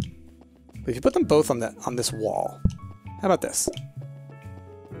tricky. But if you put them both on this wall, how about this?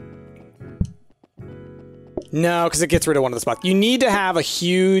 No, because it gets rid of one of the spots. You need to have a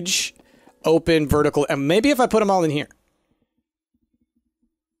huge, open, vertical, and maybe if I put them all in here.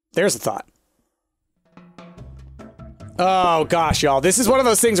 There's a thought. Oh gosh, y'all. This is one of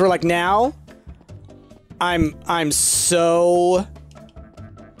those things where like now, I'm so...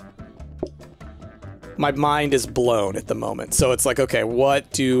 My mind is blown at the moment. So it's like, okay,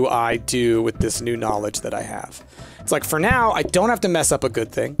 what do I do with this new knowledge that I have? It's like, for now, I don't have to mess up a good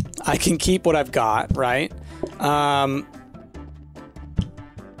thing. I can keep what I've got, right?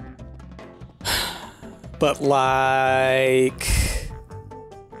 But like...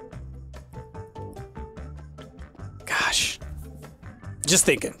 Gosh. Just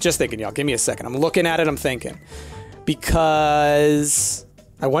thinking, y'all. Give me a second. I'm looking at it, I'm thinking. Because...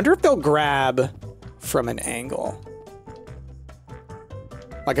 I wonder if they'll grab from an angle.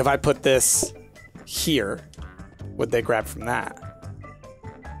 Like if I put this here, would they grab from that?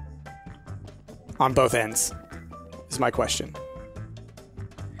 on both ends, is my question.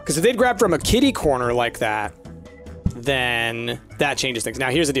 Because if they'd grab from a kitty corner like that, then that changes things.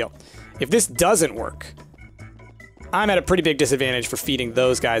 Now, here's the deal. If this doesn't work, I'm at a pretty big disadvantage for feeding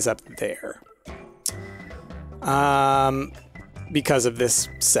those guys up there. Because of this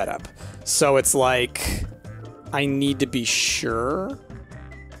setup. So it's like, I need to be sure.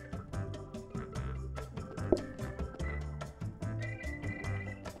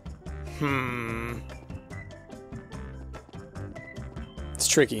 It's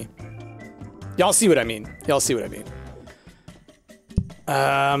tricky. Y'all see what I mean. Y'all see what I mean.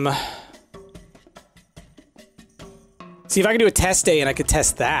 See, if I could do a test day and I could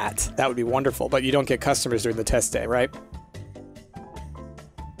test that, that would be wonderful. But you don't get customers during the test day, right?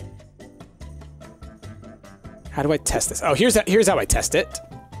 How do I test this? Oh, here's how I test it.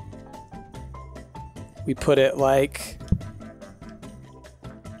 We put it like...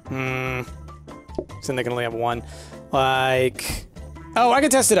 So they can only have one. Like... Oh, I can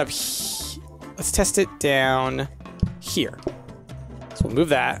test it up. Let's test it down here. So we'll move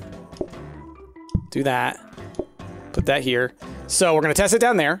that. Do that. Put that here. So we're going to test it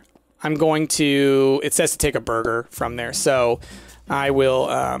down there. I'm going to... It says to take a burger from there. So I will...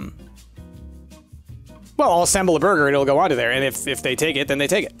 Well, I'll assemble a burger and it'll go onto there. And if they take it, then they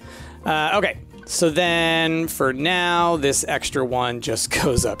take it. Okay. So then for now, this extra one just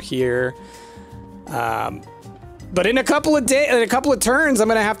goes up here. But in a couple of turns, I'm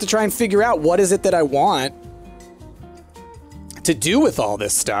going to have to try and figure out what is it that I want to do with all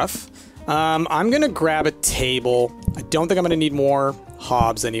this stuff. I'm going to grab a table. I don't think I'm going to need more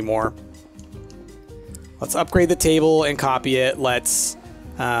hobs anymore. Let's upgrade the table and copy it. Let's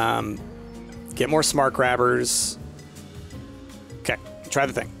get more smart grabbers. Okay, try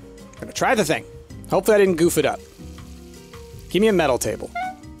the thing. I'm going to try the thing. Hopefully I didn't goof it up. Give me a metal table.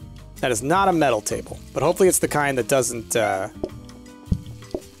 That is not a metal table, but hopefully it's the kind that doesn't,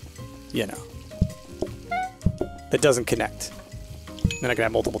 you know, that doesn't connect. Then I can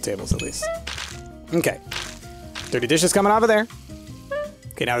have multiple tables at least. Okay. Dirty dishes coming off of there.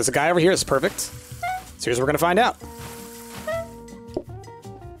 Okay, now there's a guy over here. It's perfect. So here's what we're going to find out.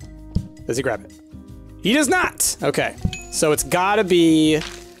 Does he grab it? He does not. Okay. So it's got to be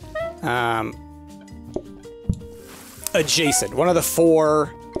adjacent. One of the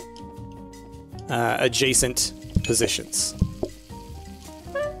 4 adjacent positions.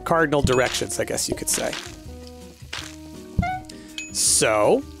 Cardinal directions, I guess you could say.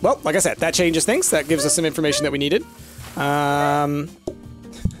 So, well, like I said, that changes things. That gives us some information that we needed.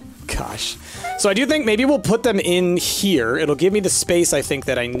 Gosh. So I do think maybe we'll put them in here. It'll give me the space I think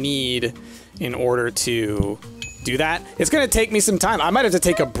that I need in order to do that. It's going to take me some time. I might have to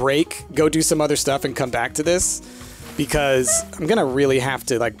take a break, go do some other stuff, and come back to this. Because I'm going to really have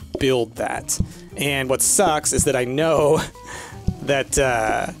to, like, build that. And what sucks is that I know that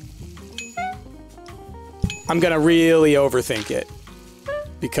I'm going to really overthink it.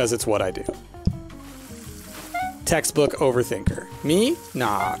 Because it's what I do. Textbook overthinker. Me?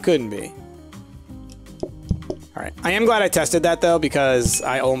 Nah, couldn't be. Alright. I am glad I tested that, though, because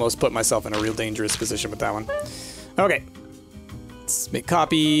I almost put myself in a real dangerous position with that one. Okay. Let's make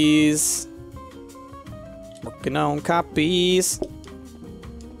copies. Working on copies.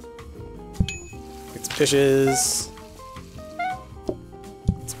 Get some dishes.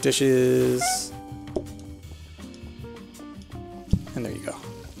 Get some dishes. And there you go.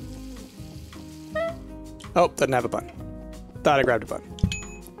 Oh, doesn't have a button. Thought I grabbed a button.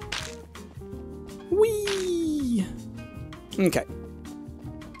 Whee! Okay.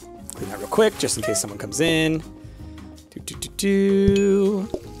 Clean that real quick, just in case someone comes in. Do.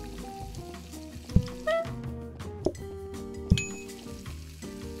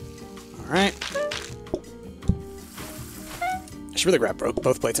 Alright. I should really grab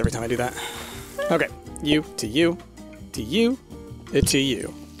both plates every time I do that. Okay. You, to you, to you, to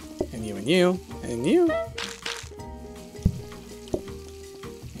you. And you, and you, and you.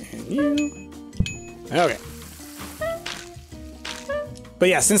 And you. Okay. But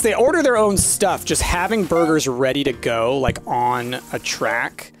yeah, since they order their own stuff, just having burgers ready to go, like on a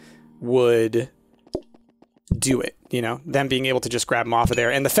track, would do it. You know, them being able to just grab them off of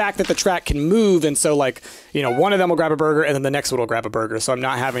there. And the fact that the track can move, and so, like, you know, one of them will grab a burger, and then the next one will grab a burger. So I'm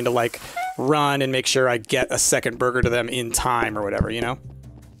not having to, like, run and make sure I get a second burger to them in time or whatever, you know?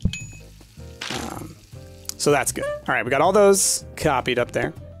 So that's good. All right, we got all those copied up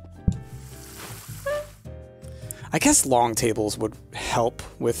there. I guess long tables would help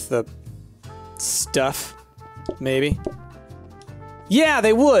with the stuff, maybe. Yeah,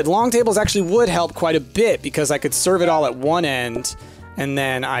 they would. Long tables actually would help quite a bit because I could serve it all at one end And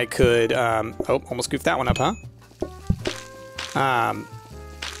then I could, oh, almost goofed that one up, huh?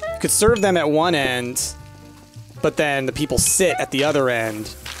 Could serve them at one end, but then the people sit at the other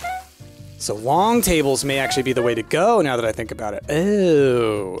end. So long tables may actually be the way to go now that I think about it.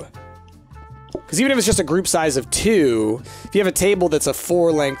 Oh. Because even if it's just a group size of 2, if you have a table that's a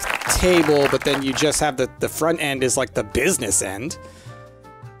 4-length table, but then you just have the front end is like the business end.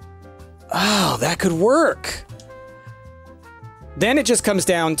 Oh, that could work. Then it just comes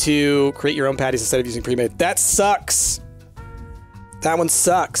down to create your own patties instead of using pre-made. That sucks. That one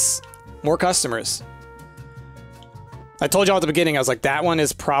sucks. More customers. I told y'all at the beginning, I was like, that one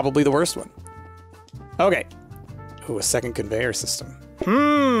is probably the worst one. Okay. Ooh, a second conveyor system.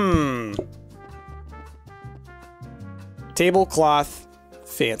 Tablecloth,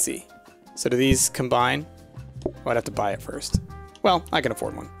 fancy. So do these combine? Oh, I'd have to buy it first. Well, I can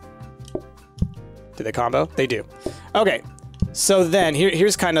afford one. Do they combo? They do. Okay. So then,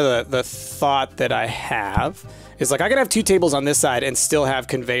 here's kind of the thought that I have. Is like, I could have 2 tables on this side and still have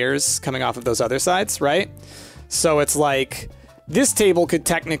conveyors coming off of those other sides, right? So it's like, this table could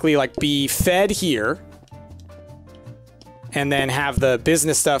technically like be fed here. And then have the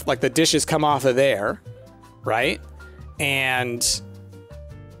business stuff, like the dishes come off of there, right? And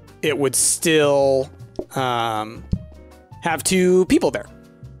it would still have 2 people there,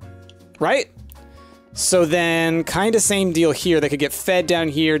 right? So then kind of same deal here. They could get fed down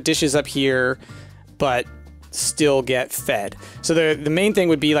here, dishes up here, but still get fed. So the main thing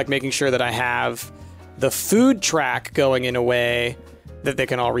would be like making sure that I have the food track going in a way that they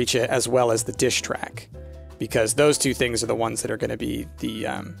can all reach it, as well as the dish track, because those 2 things are the ones that are going to be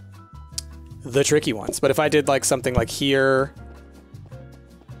the tricky ones. But if I did like something like here,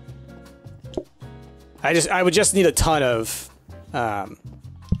 I would just need a ton of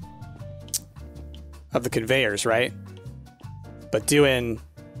the conveyors, right? But doing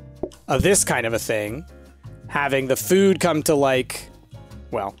this kind of a thing, having the food come to like,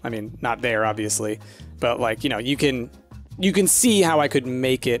 well, I mean, not there obviously, but like, you know, you can see how I could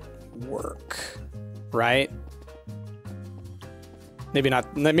make it work, right? Maybe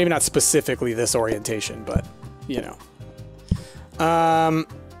not specifically this orientation, but you know.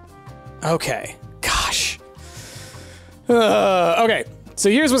 Okay. Gosh. Okay. So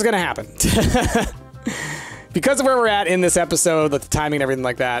here's what's gonna happen. Because of where we're at in this episode, the timing and everything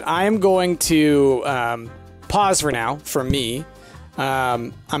like that, I am going to pause for now, for me.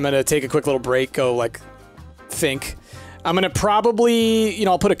 I'm going to take a quick little break, go like think. I'm going to probably, you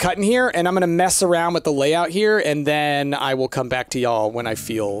know, I'll put a cut in here and I'm going to mess around with the layout here, and then I will come back to y'all when I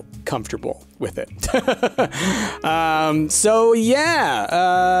feel comfortable with it. So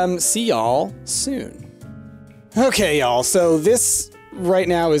yeah, see y'all soon. Okay, y'all. So this right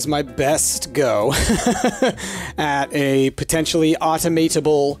now is my best go at a potentially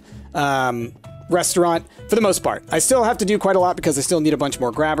automatable restaurant for the most part. I still have to do quite a lot because I still need a bunch more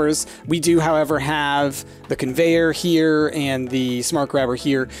grabbers. We do, however, have the conveyor here and the smart grabber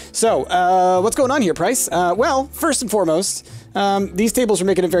here. So what's going on here, Price? Well, first and foremost, these tables are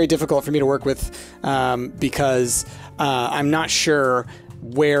making it very difficult for me to work with because I'm not sure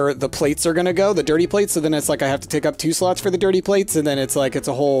where the plates are going to go, the dirty plates. So then it's like I have to take up 2 slots for the dirty plates, and then it's like it's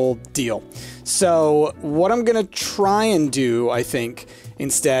a whole deal. So what I'm going to try and do, I think,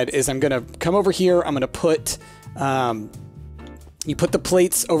 instead is I'm going to come over here. I'm going to put, you put the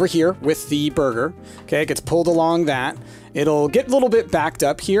plates over here with the burger. Okay, it gets pulled along that. It'll get a little bit backed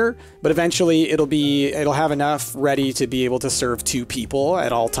up here, but eventually it'll have enough ready to be able to serve 2 people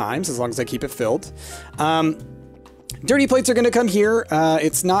at all times, as long as I keep it filled. Dirty plates are going to come here.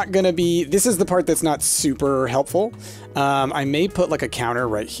 It's not going to be, this is the part that's not super helpful. I may put like a counter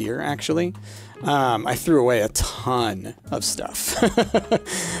right here, actually. I threw away a ton of stuff.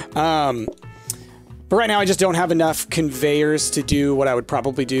 But right now I just don't have enough conveyors to do what I would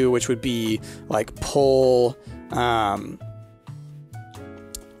probably do, which would be like pull the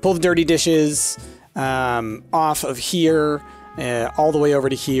dirty dishes off of here, all the way over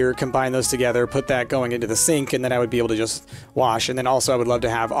to here, combine those together, put that going into the sink, and then I would be able to just wash. And then also I would love to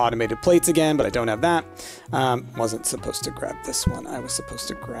have automated plates again, but I don't have that. Wasn't supposed to grab this one. I was supposed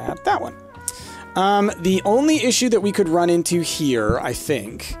to grab that one. The only issue that we could run into here, I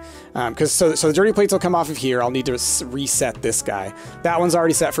think, because so the dirty plates will come off of here. I'll need to reset this guy. That one's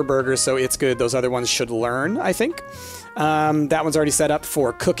already set for burgers, so it's good. Those other ones should learn, I think. That one's already set up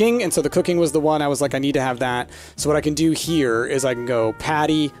for cooking, and so the cooking was the one I was like, I need to have that. So what I can do here is I can go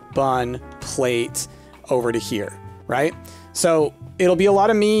patty, bun, plate, over to here, right? So it'll be a lot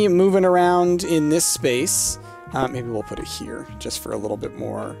of me moving around in this space. Maybe we'll put it here just for a little bit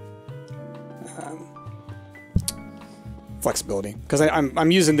more flexibility. Because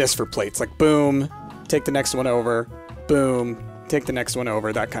I'm using this for plates. Like, boom, take the next one over, boom, take the next one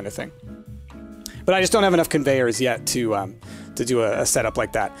over, that kind of thing. But I just don't have enough conveyors yet to do a setup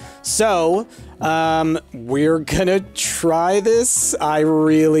like that. So, we're gonna try this. I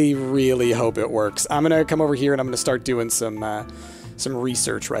really, really hope it works. I'm gonna come over here and I'm gonna start doing some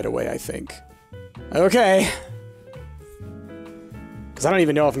research right away, I think. Okay. Because I don't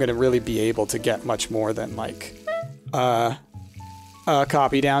even know if I'm gonna really be able to get much more than, like, a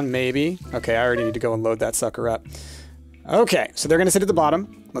copy down, maybe. Okay, I already need to go and load that sucker up. Okay, so they're gonna sit at the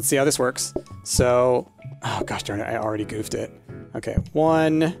bottom. Let's see how this works. So, oh gosh darn it, I already goofed it. Okay,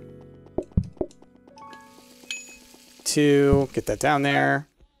 1, 2, get that down there.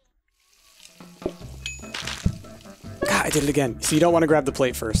 God, I did it again. So you don't want to grab the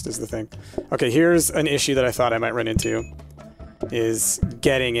plate first, is the thing. Okay, here's an issue that I thought I might run into, is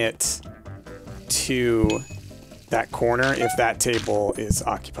getting it to that corner if that table is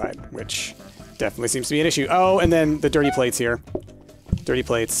occupied, which definitely seems to be an issue. Oh, and then the dirty plates here. Dirty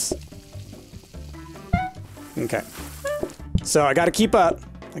plates. Okay. So I gotta keep up.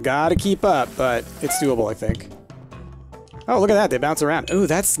 But it's doable, I think. Oh, look at that. They bounce around. Ooh,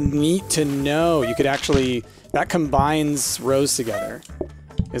 that's neat to know. You could actually... That combines rows together,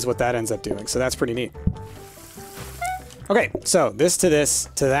 is what that ends up doing. So that's pretty neat. Okay, so this to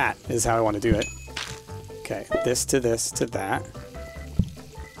that is how I want to do it. Okay, this to that.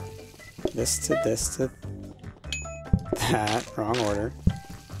 This to that. Wrong order.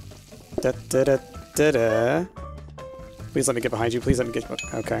 Da-da-da-da-da. Please let me get behind you. Please let me get...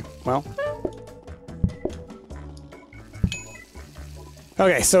 Okay, well.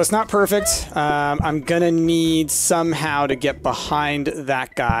 Okay, so it's not perfect. I'm gonna need somehow to get behind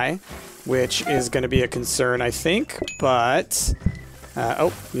that guy, which is gonna be a concern, I think, but...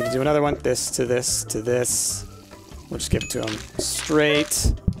 oh, need to do another one. This to this to this. We'll just give it to him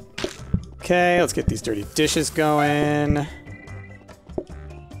straight. Okay, let's get these dirty dishes going.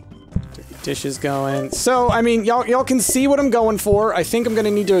 Dishes going. So, I mean, y'all can see what I'm going for. I think I'm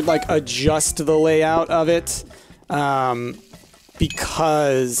gonna need to, like, adjust the layout of it.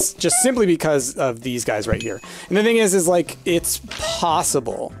 Because, just simply because of these guys right here. And the thing is like, it's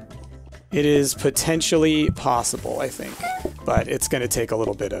possible. It is potentially possible, I think. But it's gonna take a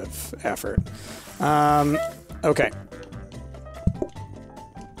little bit of effort. Okay.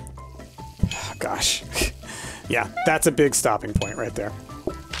 Oh, gosh. Yeah, that's a big stopping point right there.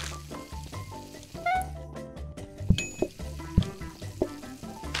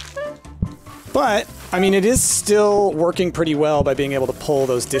 But, I mean, it is still working pretty well by being able to pull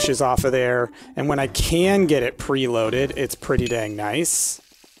those dishes off of there. And when I can get it preloaded, it's pretty dang nice.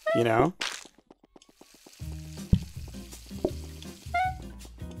 You know?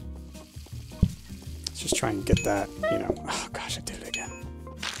 Let's just try and get that, you know. Oh, gosh, I did it again.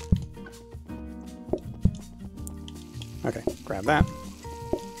 Okay, grab that.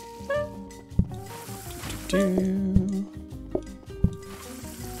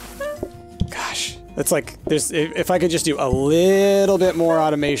 Gosh, it's like, if I could just do a little bit more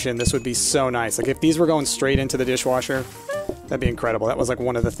automation, this would be so nice. Like, if these were going straight into the dishwasher, that'd be incredible. That was like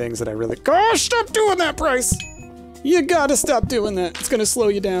one of the things that I really... Gosh, stop doing that, Bryce! You gotta stop doing that. It's gonna slow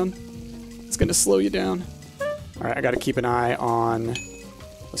you down. It's gonna slow you down. Alright, I gotta keep an eye on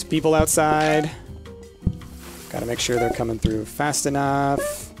those people outside. Gotta make sure they're coming through fast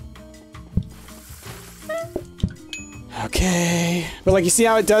enough. Okay. But like, you see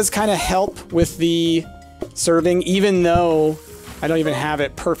how it does kind of help with the serving, even though I don't even have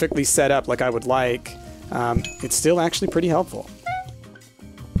it perfectly set up like I would like. It's still actually pretty helpful.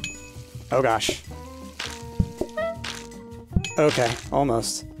 Oh gosh. Okay,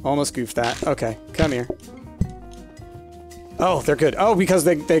 almost. Almost goofed that. Okay, come here. Oh, they're good. Oh, because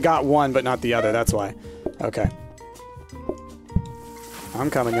they got one, but not the other. That's why. Okay. I'm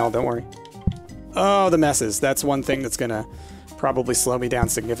coming, y'all. Don't worry. Oh, the messes. That's one thing that's gonna probably slow me down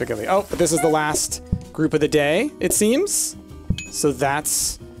significantly. Oh, but this is the last group of the day, it seems. So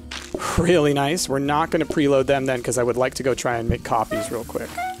that's really nice. We're not gonna preload them then, because I would like to go try and make copies real quick.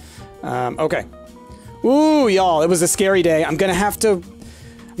 Okay. Ooh, y'all, it was a scary day. I'm gonna have to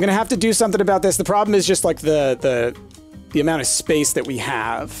do something about this. The problem is just like the amount of space that we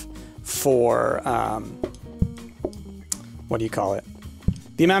have for what do you call it?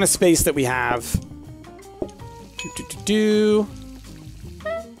 The amount of space that we have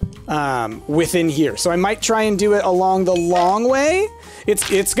within here. So I might try and do it along the long way.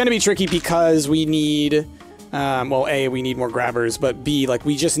 It's going to be tricky because we need, well, A, we need more grabbers, but B, like,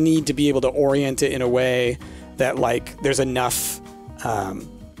 we just need to be able to orient it in a way that, like, there's enough,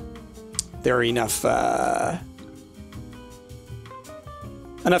 there are enough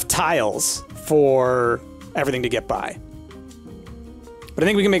enough tiles for everything to get by. But I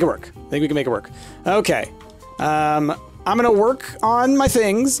think we can make it work. I think we can make it work. Okay. I'm going to work on my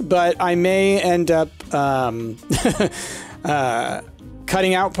things, but I may end up cutting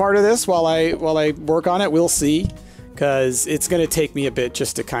out part of this while I work on it. We'll see, because it's going to take me a bit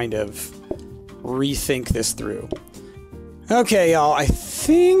just to kind of rethink this through. Okay, y'all. I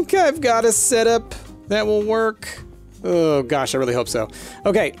think I've got a setup that will work. Oh gosh, I really hope so.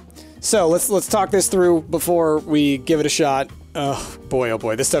 Okay, so let's talk this through before we give it a shot. Oh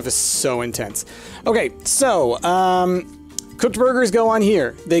boy, this stuff is so intense. Okay, so cooked burgers go on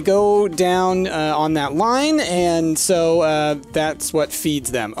here. They go down on that line, and so that's what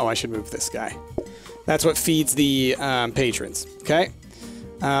feeds them. Oh, I should move this guy. That's what feeds the patrons. Okay,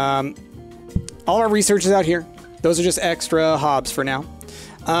 all our research is out here. Those are just extra hobs for now.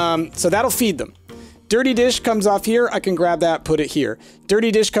 So that'll feed them. Dirty dish comes off here. I can grab that, put it here.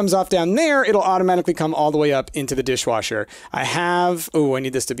 Dirty dish comes off down there. It'll automatically come all the way up into the dishwasher. I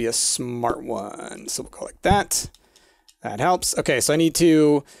need this to be a smart one. So we'll go like that. That helps. Okay, so I need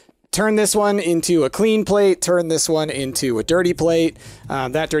to turn this one into a clean plate, turn this one into a dirty plate.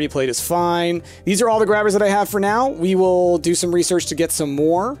 That dirty plate is fine. These are all the grabbers that I have for now. We will do some research to get some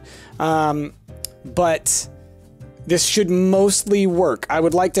more. But this should mostly work. I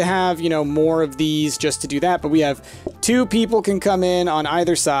would like to have, you know, more of these just to do that, but we have 2 people can come in on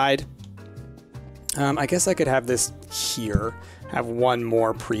either side. I guess I could have this here. Have 1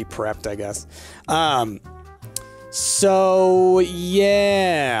 more pre-prepped, I guess. So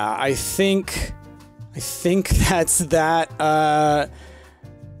yeah, I think that's that.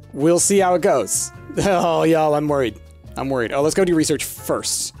 We'll see how it goes. Oh, y'all, I'm worried. Oh, let's go do research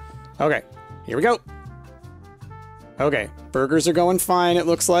first. Okay, here we go. Okay, burgers are going fine, it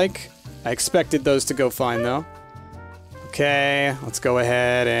looks like. I expected those to go fine, though. Okay, let's go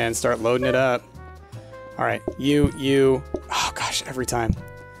ahead and start loading it up. All right, you. Oh, gosh, every time.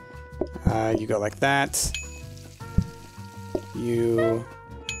 You go like that. You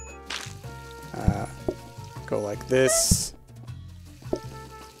go like this.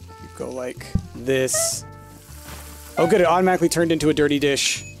 You go like this. Oh, good, it automatically turned into a dirty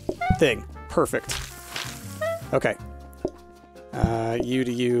dish thing. Perfect. Okay. You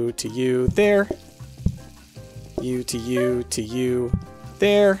to you to you there. You to you to you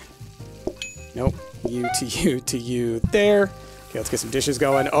there. Nope. You to you to you there. Okay, let's get some dishes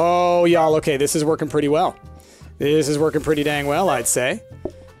going. Oh, y'all, okay, this is working pretty well. This is working pretty dang well, I'd say.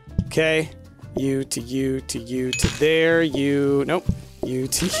 Okay. You to you to you to there. You, nope. You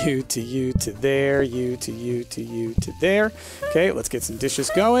to you to you to there. You to you to you to there. Okay, let's get some dishes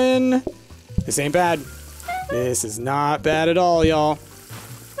going. This ain't bad. This is not bad at all, y'all.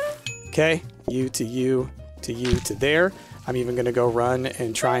 Okay, you to you to you to there. I'm even gonna go run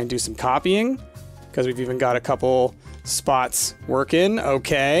and try and do some copying, because we've even got a couple spots working.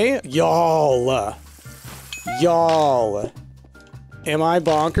 Okay, y'all. Y'all. Am I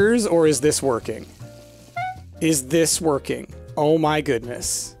bonkers, or is this working? Is this working? Oh my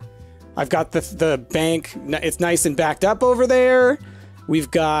goodness. I've got the bank, it's nice and backed up over there. We've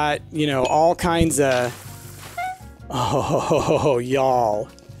got, you know, all kinds of... Oh, y'all.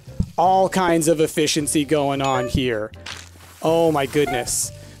 All kinds of efficiency going on here. Oh my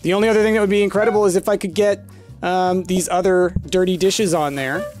goodness. The only other thing that would be incredible is if I could get these other dirty dishes on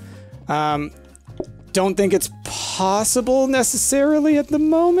there. Don't think it's possible necessarily at the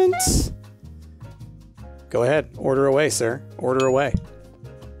moment. Go ahead. Order away, sir. Order away.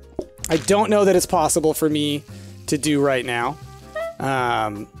 I don't know that it's possible for me to do right now.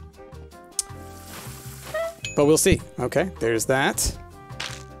 But we'll see. Okay, there's that.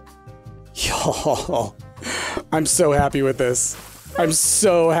 Y'all, I'm so happy with this. I'm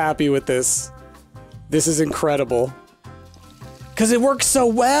so happy with this. This is incredible. Because it works so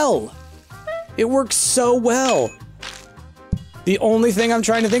well. It works so well. The only thing I'm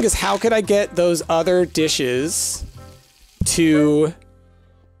trying to think is how could I get those other dishes to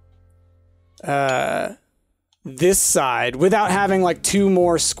this side without having like 2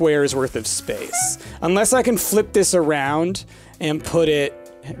 more squares worth of space. Unless I can flip this around and put it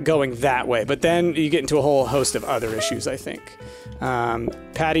going that way. But then you get into a whole host of other issues, I think.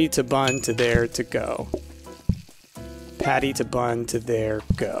 Patty to bun to there to go. Patty to bun to there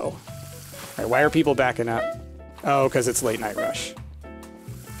go. All right, why are people backing up? Oh, because it's late night rush.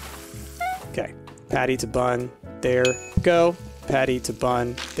 Okay, patty to bun, there, go. Patty to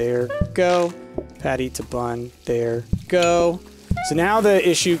bun, there, go. Patty to bun, there, go. So now the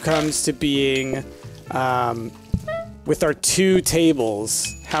issue comes to being, with our 2 tables,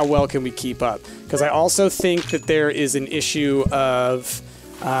 how well can we keep up? Because I also think that there is an issue of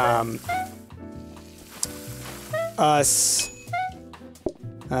us.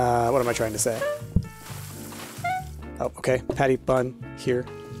 What am I trying to say? Oh, okay. Patty bun here.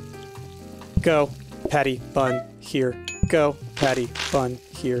 Go. Patty bun here. Go. Patty bun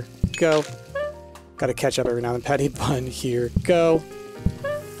here. Go. Gotta catch up every now and then. Patty bun here. Go.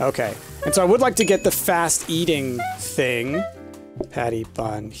 Okay. And so I would like to get the fast eating thing. Patty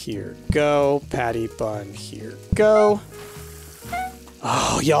bun here. Go. Patty bun here. Go.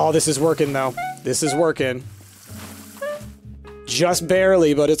 Oh, y'all, this is working though. This is working. Just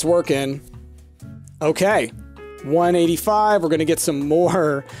barely, but it's working. Okay. 185. We're going to get some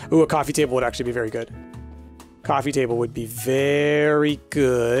more. Ooh, a coffee table would actually be very good. Coffee table would be very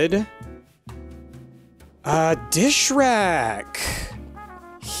good. Dish rack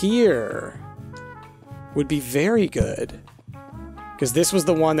here would be very good. Because this was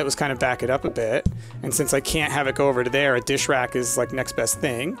the one that was kind of back it up a bit. And since I can't have it go over to there, a dish rack is like next best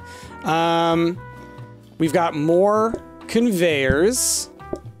thing. We've got more conveyors.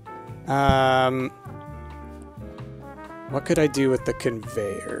 What could I do with the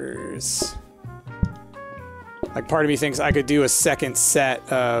conveyors? Like, part of me thinks I could do a second set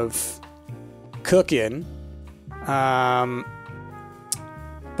of cooking.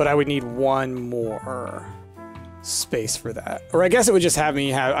 But I would need one more space for that. Or I guess it would just have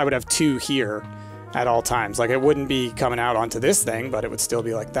me I would have two here at all times. Like, it wouldn't be coming out onto this thing, but it would still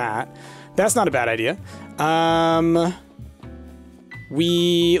be like that. That's not a bad idea.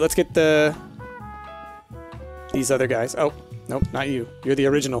 Let's get these other guys. Oh, nope, not you. You're the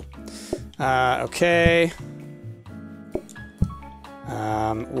original. Okay.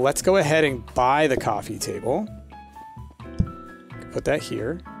 Let's go ahead and buy the coffee table. Put that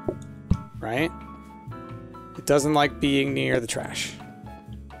here, right? It doesn't like being near the trash.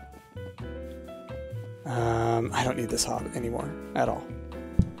 I don't need this hob anymore, at all.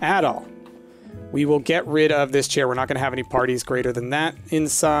 At all. We will get rid of this chair. We're not going to have any parties greater than that in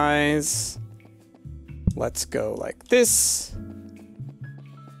size. Let's go like this.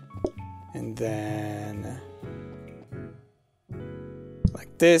 And then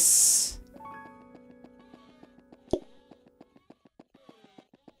like this.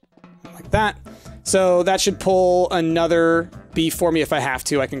 Like that. So that should pull another beef for me if I have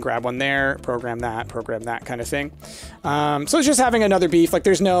to. I can grab one there, program that kind of thing. So it's just having another beef. Like,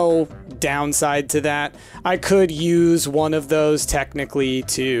 there's no downside to that. I could use one of those technically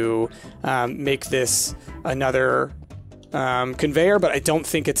to make this another conveyor, but I don't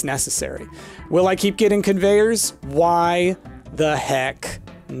think it's necessary. Will I keep getting conveyors? Why the heck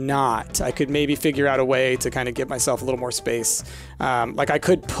not? I could maybe figure out a way to kind of give myself a little more space. Like, I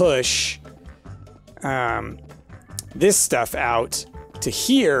could push this stuff out to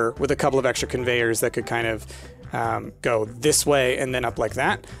here with a couple of extra conveyors that could kind of go this way and then up like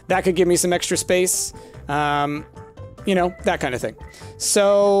that. That could give me some extra space. You know, that kind of thing.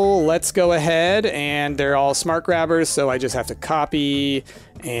 So let's go ahead, and they're all smart grabbers, so I just have to copy,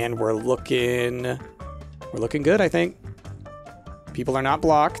 and we're looking good, I think. People are not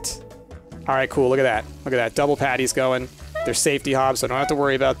blocked. All right, cool. Look at that. Look at that. Double patties going. They're safety hobs, so I don't have to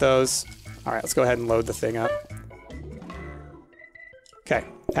worry about those. All right, let's go ahead and load the thing up. Okay,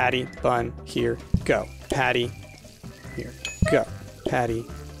 patty, bun, here, go. Patty, here, go. Patty,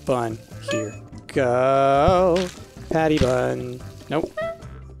 bun, here, go. Patty, bun, nope.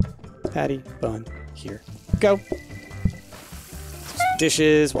 Patty, bun, here, go. Some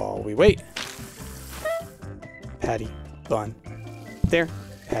dishes while we wait. Patty, bun, there.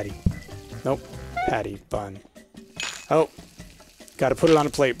 Patty, nope. Patty, bun. Oh, gotta put it on a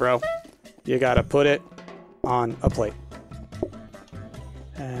plate, bro. You gotta put it on a plate.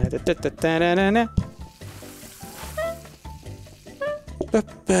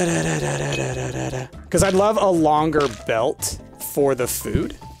 Because I'd love a longer belt for the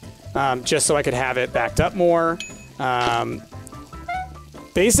food, just so I could have it backed up more.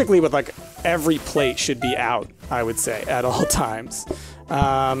 Basically, with like every plate should be out, I would say, at all times.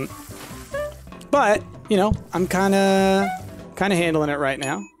 But you know, I'm kind of handling it right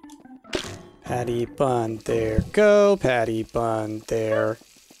now. Patty bun, there go. Patty bun, there.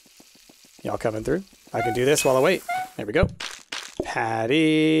 Y'all coming through? I can do this while I wait. There we go.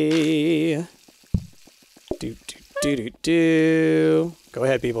 Patty. Do, do, do, do, do. Go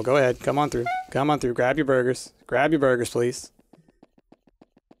ahead, people. Go ahead. Come on through. Come on through. Grab your burgers. Grab your burgers, please.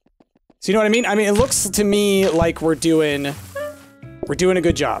 So you know what I mean? I mean, it looks to me like we're doing a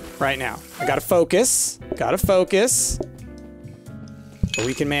good job right now. I gotta focus. Gotta focus. But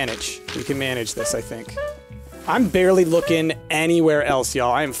we can manage. We can manage this, I think. I'm barely looking anywhere else,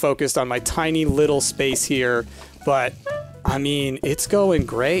 y'all. I am focused on my tiny little space here, but I mean, it's going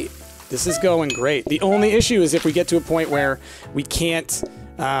great. This is going great. The only issue is if we get to a point where we can't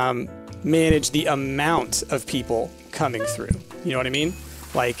manage the amount of people coming through. You know what I mean?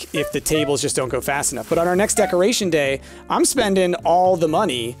 Like, if the tables just don't go fast enough. But on our next decoration day, I'm spending all the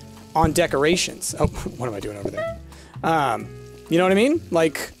money on decorations. Oh, what am I doing over there? You know what I mean?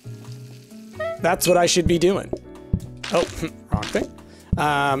 Like, that's what I should be doing. Oh, wrong thing.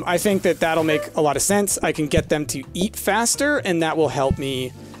 I think that that'll make a lot of sense. I can get them to eat faster, and that will help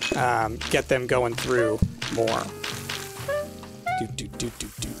me get them going through more.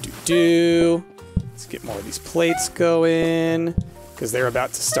 Let's get more of these plates going, because they're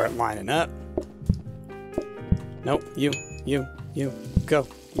about to start lining up. Nope, you, go.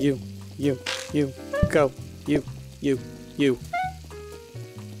 You, go. You.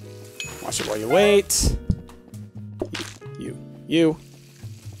 Watch it while you wait. You.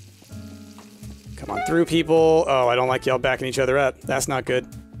 Come on through, people. Oh, I don't like y'all backing each other up. That's not good.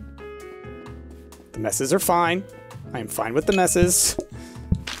 The messes are fine. I am fine with the messes.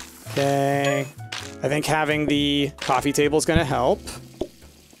 Okay. I think having the coffee table is going to help.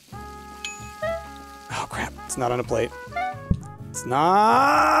 Oh, crap. It's not on a plate. It's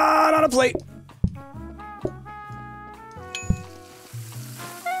not on a plate.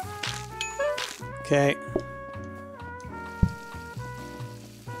 Okay.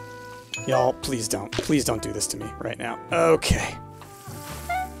 Y'all, please don't. Please don't do this to me right now. Okay.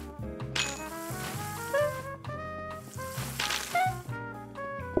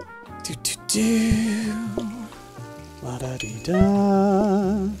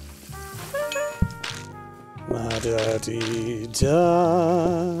 La-da-dee-da. La-da-dee-da.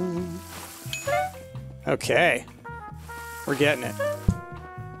 Okay. We're getting it.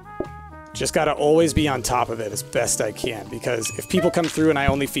 Just gotta always be on top of it as best I can, because if people come through and I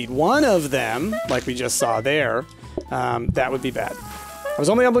only feed one of them, like we just saw there, that would be bad. I was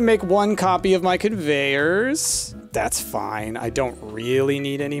only able to make one copy of my conveyors. That's fine. I don't really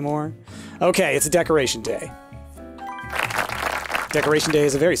need any more. Okay, it's a decoration day. Decoration day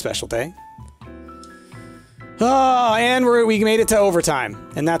is a very special day. Oh, and we made it to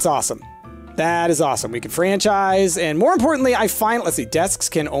overtime, and that's awesome. That is awesome. We can franchise, and more importantly, let's see, desks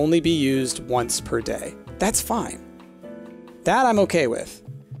can only be used once per day. That's fine. That I'm okay with.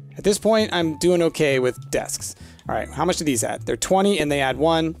 At this point, I'm doing okay with desks. All right, how much do these add? They're 20 and they add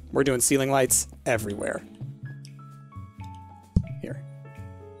 1. We're doing ceiling lights everywhere. Here.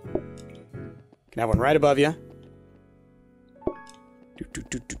 Can have one right above you.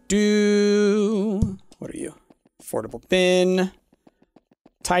 What are you? Affordable bin.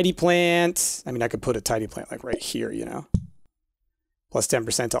 Tidy plant. I mean, I could put a tidy plant like right here, you know. Plus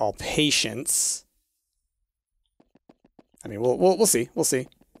 10% to all patients. I mean, we'll see. We'll see.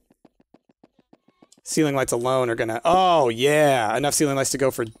 Ceiling lights alone are gonna... Oh, yeah. Enough ceiling lights to go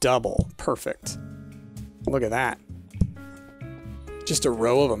for double. Perfect. Look at that. Just a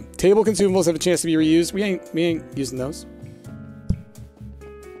row of them. Table consumables have a chance to be reused. We ain't using those.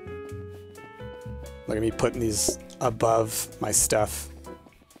 Look at me putting these above my stuff.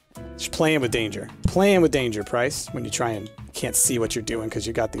 Just playing with danger. Playing with danger, Price, when you try and can't see what you're doing because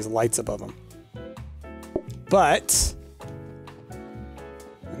you got these lights above them. But,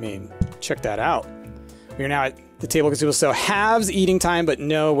 I mean, check that out. We are now at the table consumables. So halves eating time, but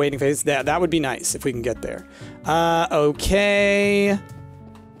no waiting phase. That would be nice if we can get there. Okay.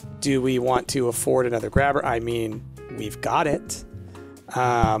 Do we want to afford another grabber? I mean, we've got it.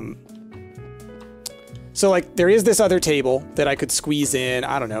 So, like, there is this other table that I could squeeze in,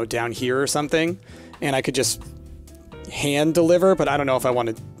 I don't know, down here or something, and I could just hand deliver, but I don't know if I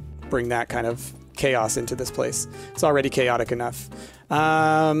want to bring that kind of chaos into this place. It's already chaotic enough.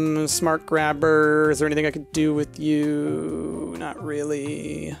 Smart grabber, is there anything I could do with you? Not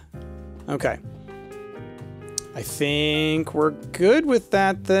really. Okay. I think we're good with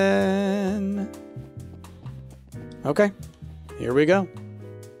that then. Okay, here we go.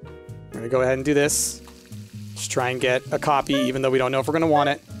 We're gonna go ahead and do this. Just try and get a copy, even though we don't know if we're going to want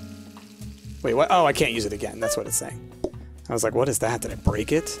it. Wait, what? Oh, I can't use it again. That's what it's saying. I was like, what is that? Did I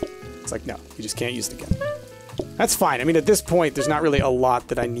break it? It's like, no, you just can't use it again. That's fine. I mean, at this point, there's not really a lot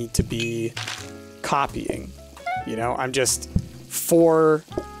that I need to be copying. You know, I'm just, for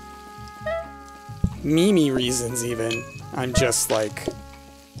Mimi reasons even, I'm just like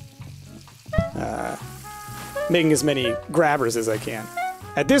making as many grabbers as I can.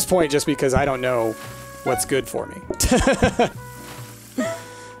 At this point, just because I don't know what's good for me.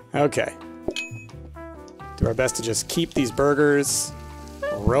 Okay. Do our best to just keep these burgers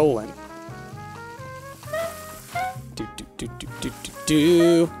rolling.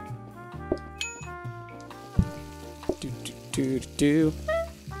 Do. Let's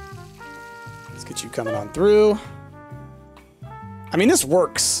get you coming on through. I mean, this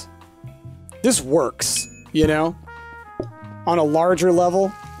works. This works, you know? On a larger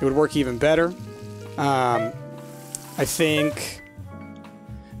level, it would work even better. I think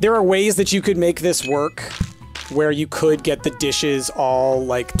there are ways that you could make this work where you could get the dishes all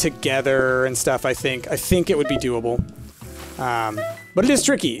like together and stuff. I think it would be doable. But it is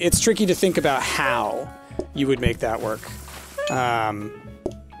tricky. It's tricky to think about how you would make that work.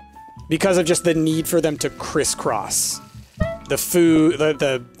 Because of just the need for them to crisscross. The food,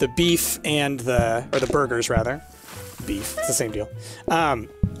 the beef and the burgers rather. Beef, it's the same deal.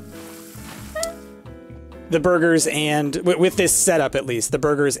 The burgers and, with this setup at least, the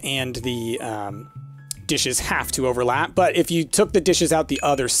burgers and the dishes have to overlap. But if you took the dishes out the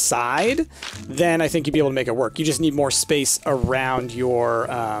other side, then I think you'd be able to make it work. You just need more space around your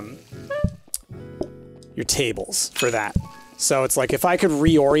tables for that. So it's like, if I could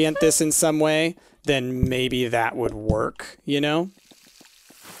reorient this in some way, then maybe that would work, you know?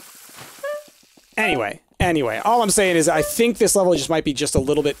 Anyway, all I'm saying is I think this level just might be just a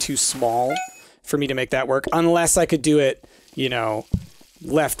little bit too small for me to make that work, unless I could do it, you know,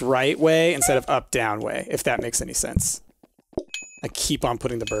 left-right way instead of up-down way, if that makes any sense. I keep on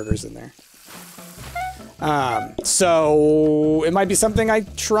putting the burgers in there. So it might be something I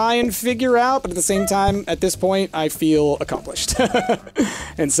try and figure out, but at the same time, at this point, I feel accomplished.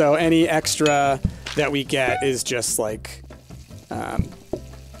 And so any extra that we get is just like,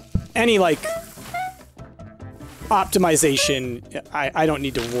 any like optimization, I don't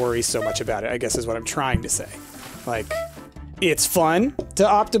need to worry so much about it, I guess is what I'm trying to say. Like, it's fun to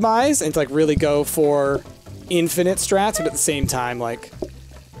optimize and to like really go for infinite strats, but at the same time, like,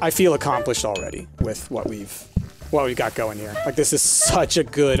 I feel accomplished already with what we've got going here. Like, this is such a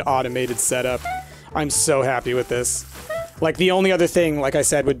good automated setup. I'm so happy with this. Like, the only other thing, like I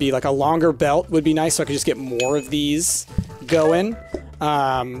said, would be like a longer belt would be nice, so I could just get more of these going.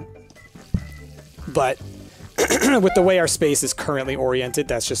 But with the way our space is currently oriented,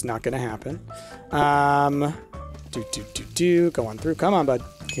 that's just not going to happen. Go on through. Come on, bud.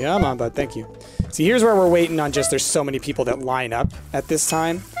 Come on, bud. Thank you. See, here's where we're waiting on just there's so many people that line up at this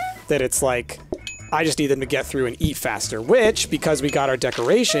time that it's like, I just need them to get through and eat faster, which, because we got our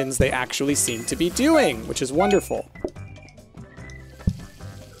decorations, they actually seem to be doing, which is wonderful.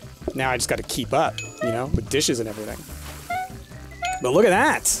 Now I just got to keep up, you know, with dishes and everything. But look at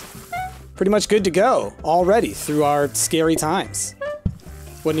that. Pretty much good to go already through our scary times.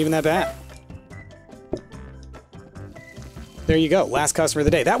 Wasn't even that bad. There you go. Last customer of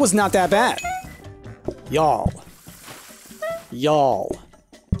the day. That was not that bad. Y'all.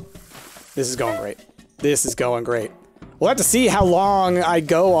 This is going great. This is going great. We'll have to see how long I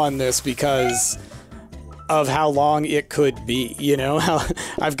go on this because of how long it could be, you know? How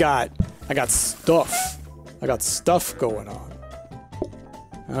I got stuff. I got stuff going on.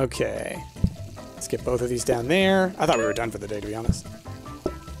 Okay. Let's get both of these down there. I thought we were done for the day, to be honest.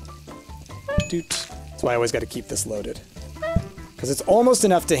 That's why I always got to keep this loaded. Because it's almost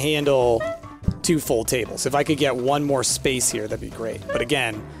enough to handle 2 full tables. If I could get one more space here, that'd be great. But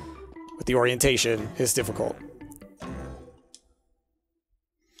again, with the orientation, it's difficult.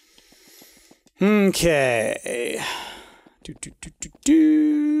 Okay.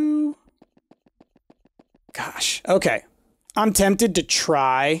 Gosh. Okay. I'm tempted to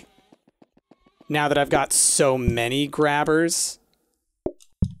try, now that I've got so many grabbers,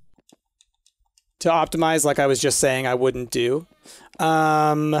 to optimize like I was just saying I wouldn't do.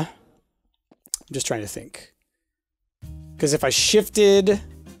 I'm just trying to think. Because if I shifted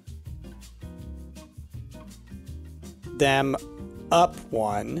them up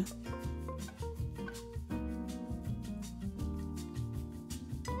 1,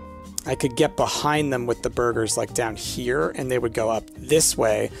 I could get behind them with the burgers like down here, and they would go up this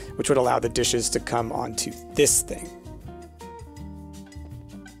way, which would allow the dishes to come onto this thing.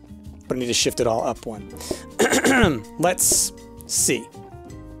 But I need to shift it all up 1. Let's see.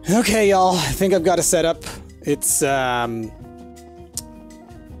 Okay, y'all. I think I've got a setup. It's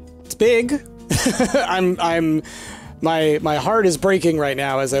big. My heart is breaking right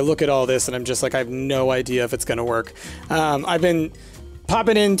now as I look at all this, and I'm just like, I have no idea if it's gonna work. I've been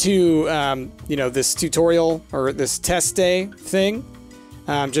popping into you know, this tutorial or this test day thing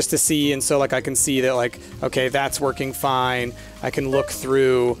just to see, and so like I can see that like, okay, that's working fine. I can look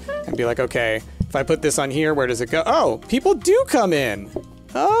through and be like, okay, if I put this on here, where does it go? Oh, people do come in.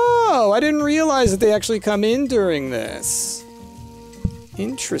 Oh, I didn't realize that they actually come in during this.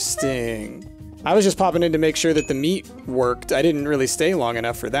 Interesting. I was just popping in to make sure that the meat worked. I didn't really stay long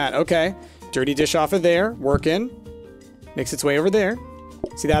enough for that. Okay, dirty dish off of there, working. Makes its way over there.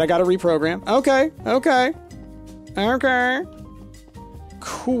 See that? I got to reprogram. Okay, okay. Okay.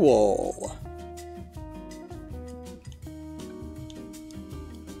 Cool.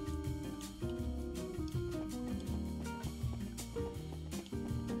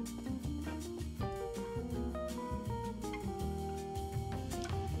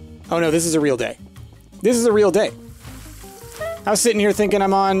 Oh no, this is a real day. This is a real day. I was sitting here thinking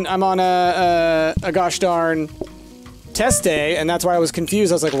I'm on a gosh darn test day, and that's why I was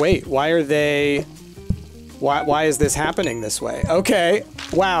confused. I was like, wait, why are they... Why is this happening this way? Okay.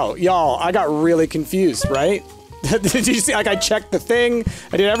 Wow, y'all, I got really confused, right? Did you see? Like, I checked the thing.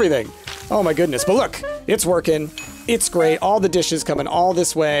 I did everything. Oh my goodness. But look, it's working. It's great. All the dishes coming all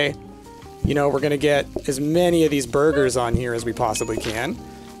this way. You know, we're gonna get as many of these burgers on here as we possibly can.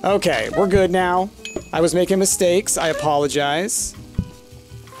 Okay, we're good now. I was making mistakes. I apologize.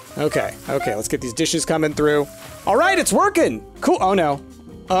 Okay, okay, let's get these dishes coming through. All right, it's working. Cool. Oh no.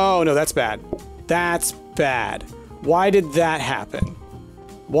 Oh no, that's bad. That's bad. Why did that happen?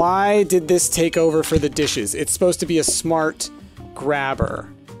 Why did this take over for the dishes? It's supposed to be a smart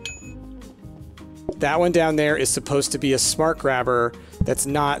grabber. That one down there is supposed to be a smart grabber. That's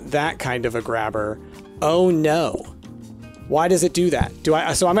not that kind of a grabber. Oh no. Why does it do that?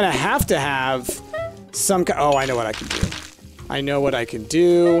 So I'm gonna have to have some, oh, I know what I can do. I know what I can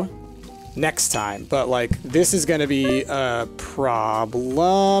do next time, but like, this is gonna be a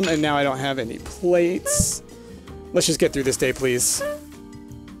problem, and now I don't have any plates. Let's just get through this day, please.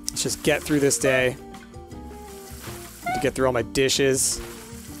 Let's just get through this day. Need to get through all my dishes.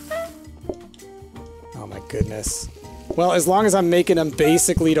 Oh my goodness. Well, as long as I'm making them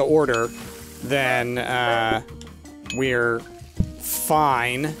basically to order, then we're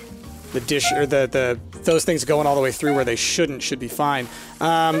fine. The dish, or those things going all the way through where they shouldn't should be fine.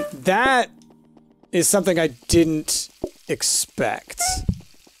 That is something I didn't expect.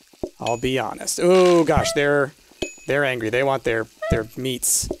 I'll be honest. Oh gosh, they're angry. They want their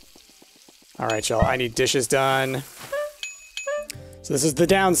meats. All right, y'all. I need dishes done. So this is the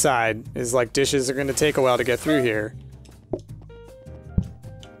downside. Is like dishes are gonna take a while to get through here.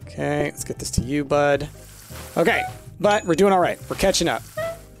 Okay, let's get this to you, bud. Okay, but we're doing all right. We're catching up.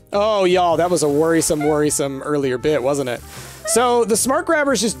 Oh, y'all, that was a worrisome earlier bit, wasn't it? So the smart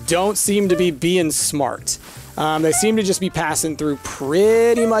grabbers just don't seem to be being smart. They seem to just be passing through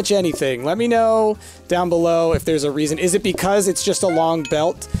pretty much anything. Let me know down below if there's a reason. Is it because it's just a long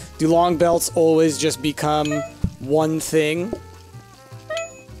belt? Do long belts always just become one thing?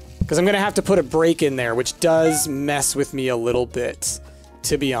 Because I'm going to have to put a break in there, which does mess with me a little bit,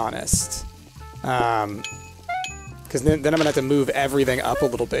 to be honest. Because then I'm going to have to move everything up a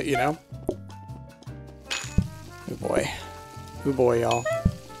little bit, you know? Oh boy. Oh boy, y'all.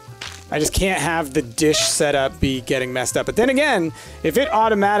 I just can't have the dish setup be getting messed up. But then again, if it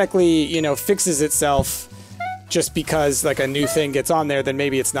automatically, you know, fixes itself just because, like, a new thing gets on there, then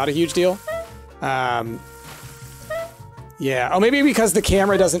maybe it's not a huge deal. Yeah. Oh, maybe because the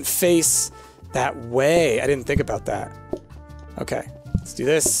camera doesn't face that way. I didn't think about that. Okay. Let's do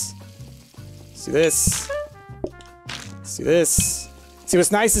this. Let's do this. Let's do this. See,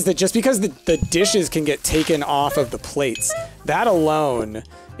 what's nice is that just because the dishes can get taken off of the plates, that alone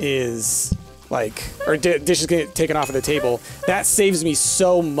is like, or dishes get taken off of the table, that saves me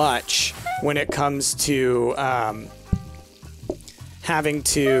so much when it comes to having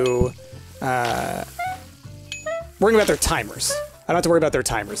to worrying about their timers. I don't have to worry about their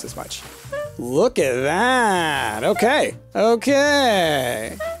timers as much. Look at that. Okay.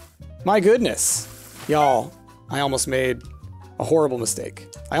 Okay. My goodness. Y'all, I almost made a horrible mistake.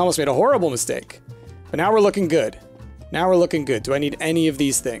 I almost made a horrible mistake. But now we're looking good. Now we're looking good. Do I need any of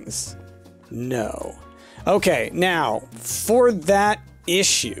these things? No. Okay, now, for that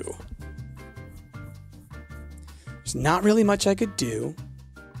issue, there's not really much I could do.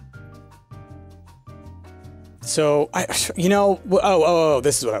 So, you know,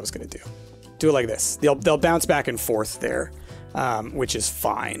 this is what I was gonna do. Do it like this. They'll bounce back and forth there, which is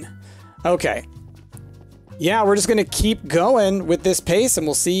fine. Okay. Yeah, we're just gonna keep going with this pace and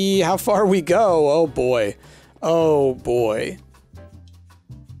we'll see how far we go. Oh boy. Oh boy.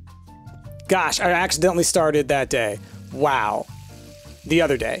 Gosh, I accidentally started that day. Wow. The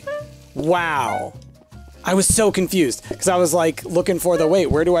other day. Wow. I was so confused because I was like looking for the, wait,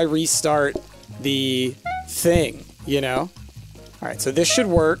 where do I restart the thing, you know? All right, so this should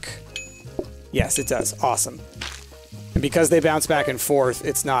work. Yes, it does. Awesome. And because they bounce back and forth,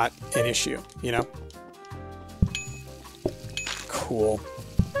 it's not an issue, you know? Cool.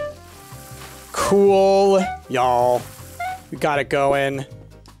 Cool, y'all. We got it going.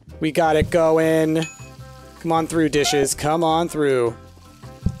 We got it going. Come on through, dishes. Come on through.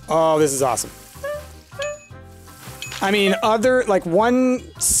 Oh, this is awesome. I mean, like, one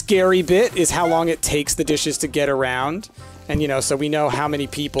scary bit is how long it takes the dishes to get around. And, you know, so we know how many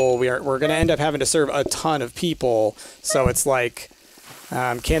people we're going to end up having to serve a ton of people. So it's like,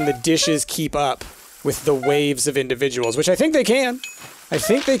 can the dishes keep up with the waves of individuals? Which I think they can. I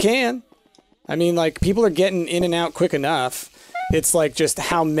think they can. I mean, like, people are getting in and out quick enough. It's like just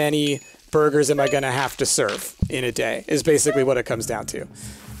how many burgers am I going to have to serve in a day is basically what it comes down to.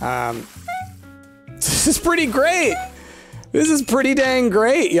 This is pretty great. This is pretty dang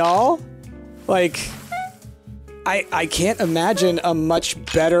great, y'all. Like, I can't imagine a much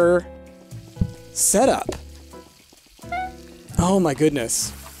better setup. Oh my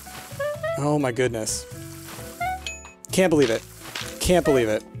goodness. Oh my goodness. Can't believe it. Can't believe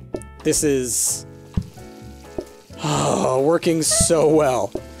it. This is working so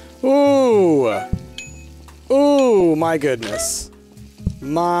well. Ooh. Ooh, my goodness.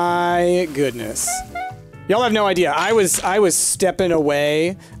 My goodness. Y'all have no idea. I was stepping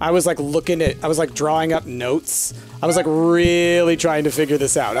away. I was like I was like drawing up notes. I was like really trying to figure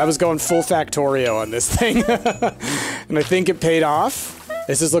this out. I was going full Factorio on this thing. And I think it paid off.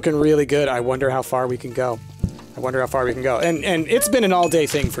 This is looking really good. I wonder how far we can go. I wonder how far we can go. And it's been an all-day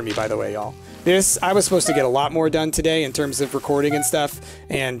thing for me, by the way, y'all. I was supposed to get a lot more done today in terms of recording and stuff,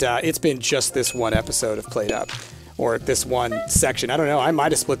 and it's been just this one episode of Played Up, or this one section. I don't know, I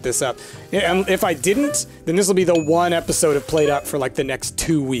might have split this up. And if I didn't, then this will be the one episode of Played Up for like the next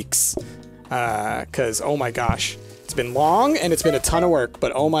 2 weeks. Because, oh my gosh, it's been long and it's been a ton of work,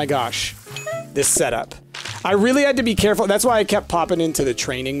 but oh my gosh, this setup. I really had to be careful. That's why I kept popping into the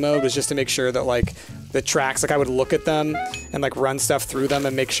training mode, was just to make sure that like the tracks, like I would look at them and like run stuff through them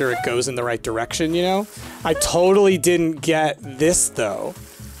and make sure it goes in the right direction, you know? I totally didn't get this though,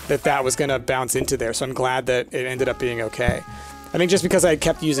 that was gonna bounce into there. So I'm glad that it ended up being okay. I think just because I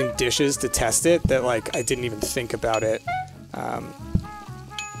kept using dishes to test it, that like I didn't even think about it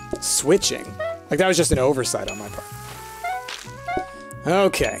switching. Like that was just an oversight on my part.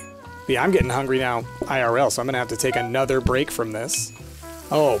 Okay. Yeah, I'm getting hungry now, IRL, so I'm gonna have to take another break from this.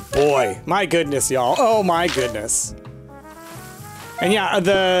 Oh boy, my goodness, y'all. Oh my goodness. And yeah,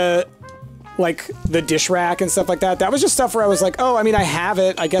 the dish rack and stuff like that, that was just stuff where I was like, oh, I mean, I have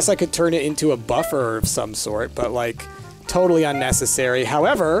it. I guess I could turn it into a buffer of some sort, but like totally unnecessary.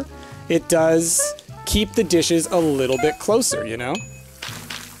 However, it does keep the dishes a little bit closer, you know?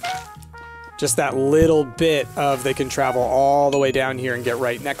 Just that little bit of they can travel all the way down here and get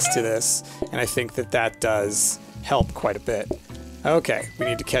right next to this. And I think that that does help quite a bit. Okay, we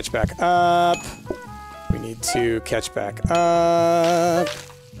need to catch back up. We need to catch back up.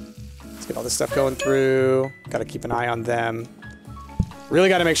 Let's get all this stuff going through. Gotta keep an eye on them. Really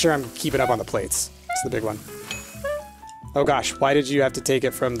gotta make sure I'm keeping up on the plates. That's the big one. Oh gosh, why did you have to take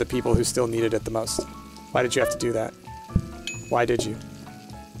it from the people who still needed it the most? Why did you have to do that? Why did you?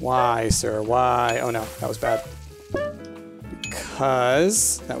 Why, sir? Why? Oh no, that was bad.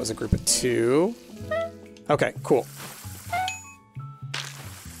 Because that was a group of 2. Okay, cool.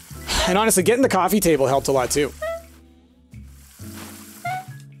 And honestly, getting the coffee table helped a lot too.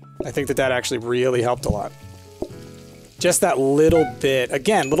 I think that that actually really helped a lot. Just that little bit.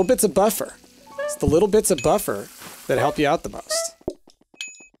 Again, little bits of buffer. It's the little bits of buffer that help you out the most.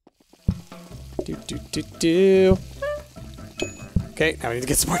 Do. Okay, now we need to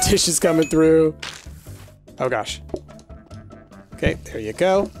get some more dishes coming through. Oh gosh. Okay, there you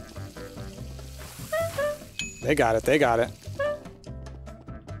go. They got it, they got it.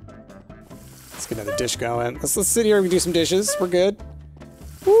 Let's get another dish going. Let's sit here and do some dishes. We're good.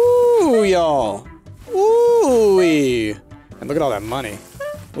 Woo, y'all. Woo-wee. And look at all that money.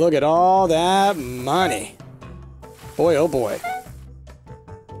 Look at all that money. Boy, oh boy.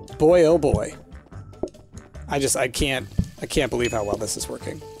 Boy, oh boy. I can't believe how well this is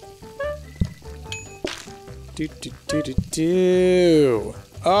working. Do.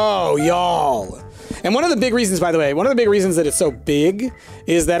 Oh, y'all. And one of the big reasons, by the way, one of the big reasons that it's so big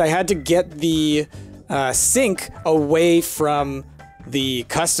is that I had to get the sink away from the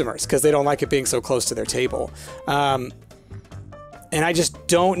customers because they don't like it being so close to their table. And I just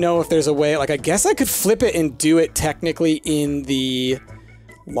don't know if there's a way, like I guess I could flip it and do it technically in the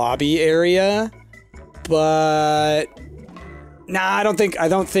lobby area, but nah, I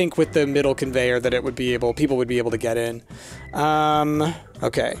don't think with the middle conveyor that it would be able, people would be able to get in.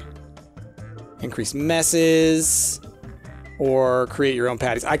 Okay. Increase messes or create your own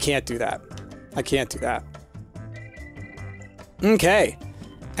patties. I can't do that. I can't do that. Okay.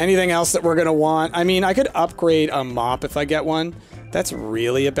 Anything else that we're gonna want? I mean, I could upgrade a mop if I get one. That's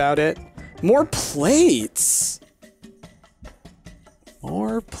really about it. More plates.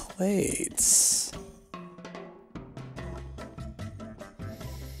 More plates.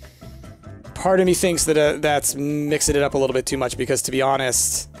 Part of me thinks that that's mixing it up a little bit too much because, to be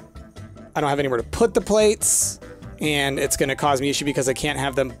honest, I don't have anywhere to put the plates, and it's going to cause me issue because I can't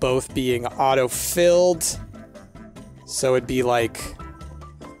have them both being auto-filled. So it'd be like,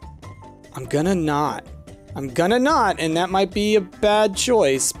 I'm gonna not, and that might be a bad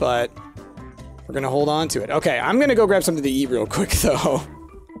choice, but we're gonna hold on to it. Okay, I'm gonna go grab something to eat real quick, though.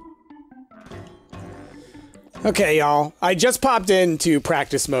 Okay, y'all. I just popped into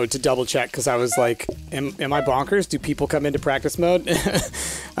practice mode to double check because I was like, am I bonkers? Do people come into practice mode?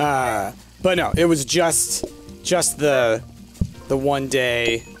 But no, it was just the one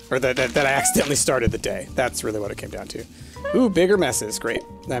day, or that I accidentally started the day. That's really what it came down to. Ooh, bigger messes. Great.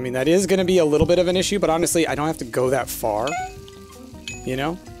 I mean, that is going to be a little bit of an issue, but honestly, I don't have to go that far. You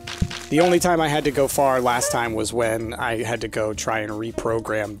know? The only time I had to go far last time was when I had to go try and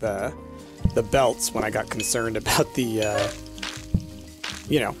reprogram the belts when I got concerned about the,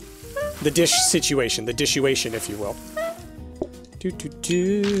 you know, the dish situation, the dishuation, if you will.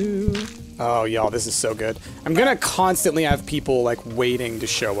 Oh, y'all, this is so good. I'm gonna constantly have people, like, waiting to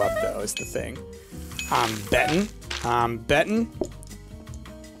show up, though, is the thing. I'm betting.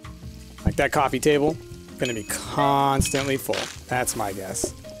 Like that coffee table, gonna be constantly full. That's my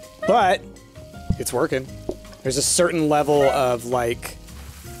guess. But it's working. There's a certain level of, like,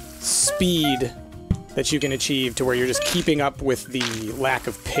 speed that you can achieve to where you're just keeping up with the lack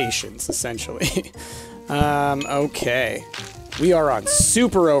of patience, essentially. Okay. We are on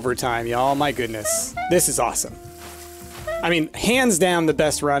super overtime, y'all. My goodness. This is awesome. I mean, hands down the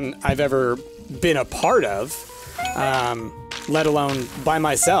best run I've ever been a part of, let alone by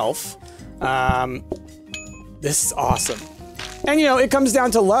myself. This is awesome. And, you know, it comes down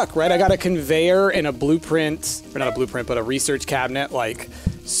to luck, right? I got a conveyor and a blueprint, or not a blueprint, but a research cabinet, like,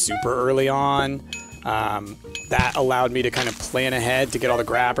 super early on. That allowed me to kind of plan ahead to get all the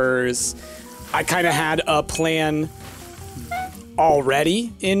grabbers. I kind of had a plan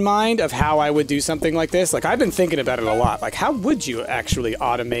already in mind of how I would do something like this. Like, I've been thinking about it a lot. Like, how would you actually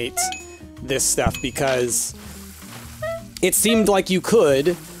automate this stuff? Because it seemed like you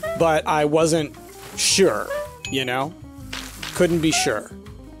could, but I wasn't sure, you know? Couldn't be sure.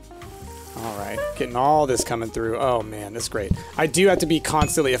 All right, getting all this coming through. Oh man, this is great. I do have to be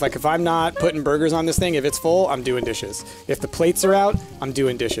constantly, if I'm not putting burgers on this thing, if it's full, I'm doing dishes. If the plates are out, I'm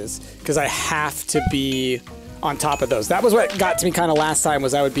doing dishes. Because I have to be on top of those. That was what got to me kind of last time,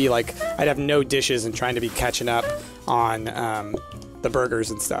 was I would be like, I'd have no dishes and trying to be catching up on the burgers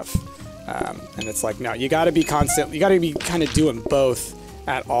and stuff. And it's like, no, you gotta be constant, you gotta be kind of doing both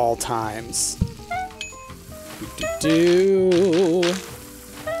at all times.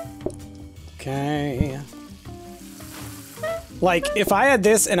 Okay. Like, if I had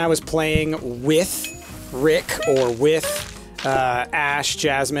this and I was playing with Rick or with Ash,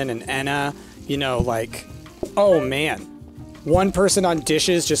 Jasmine, and Enna, you know, like, oh man. One person on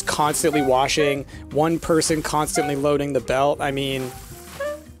dishes just constantly washing, one person constantly loading the belt. I mean,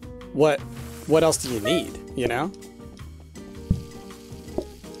 what else do you need, you know?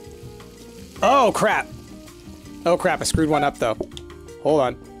 Oh, crap. Oh, crap. I screwed one up, though. Hold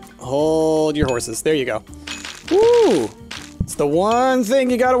on. Hold your horses. There you go. Woo! It's the one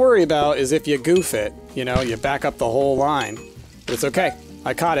thing you gotta worry about is if you goof it, you know, you back up the whole line. But it's okay.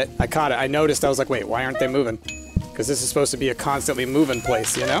 I caught it. I noticed. I was like, wait, why aren't they moving? Because this is supposed to be a constantly moving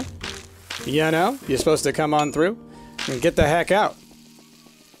place, you know? You know? You're supposed to come on through and get the heck out.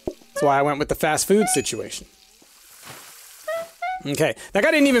 That's why I went with the fast food situation. Okay. That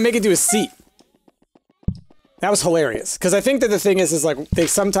guy didn't even make it to his seat. That was hilarious, because I think that the thing is like, they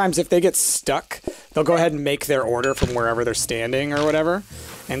sometimes, if they get stuck, they'll go ahead and make their order from wherever they're standing or whatever,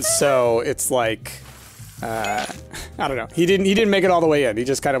 and so it's like, I don't know. He didn't make it all the way in. He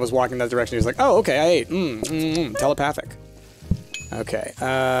just kind of was walking that direction. He was like, oh, okay, I ate. Telepathic. Okay.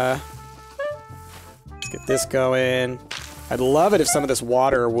 Let's get this going. I'd love it if some of this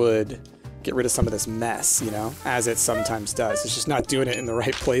water would get rid of some of this mess, you know, as it sometimes does. It's just not doing it in the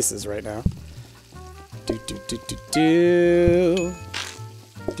right places right now. See,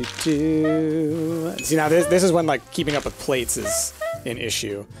 now this is when, like, keeping up with plates is an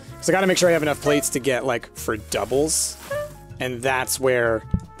issue. So I gotta make sure I have enough plates to get, like, for doubles. And that's where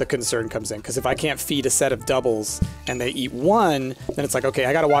the concern comes in. Because if I can't feed a set of doubles and they eat one, then it's like, okay,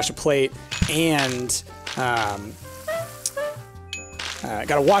 I gotta wash a plate and, gotta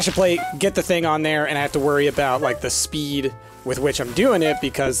wash a plate, get the thing on there, and I have to worry about, like, the speed with which I'm doing it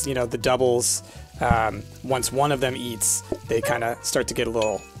because, you know, the doubles once one of them eats, they kind of start to get a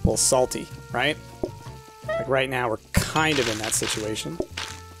little salty, right? Like right now, we're kind of in that situation.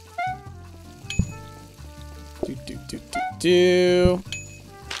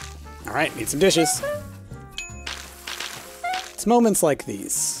 All right, need some dishes. It's moments like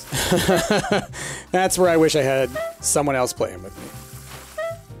these. That's where I wish I had someone else playing with me.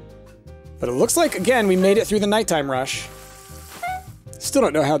 But it looks like, again, we made it through the nighttime rush. Still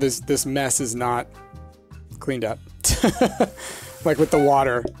don't know how this mess is not cleaned up. Like with the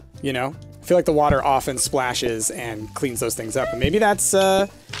water, you know? I feel like the water often splashes and cleans those things up. And maybe that's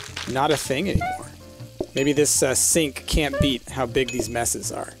not a thing anymore. Maybe this sink can't beat how big these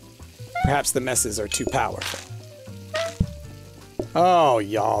messes are. Perhaps the messes are too powerful. Oh,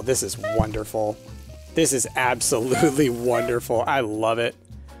 y'all, this is wonderful. This is absolutely wonderful. I love it.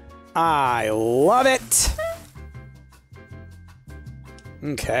 I love it!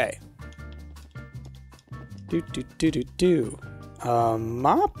 Okay. A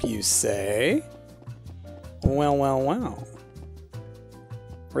mop, you say? Well, well, well.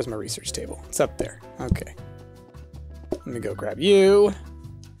 Where's my research table? It's up there. Okay. Let me go grab you.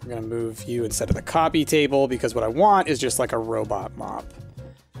 I'm gonna move you instead of the copy table because what I want is just like a robot mop.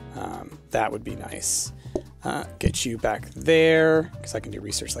 That would be nice. Get you back there because I can do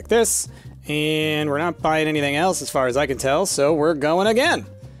research like this. And we're not buying anything else as far as I can tell, so we're going again.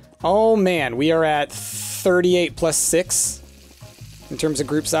 Oh man, we are at 38 plus 6 in terms of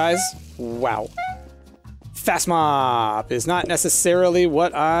group size. Wow. Fast mop is not necessarily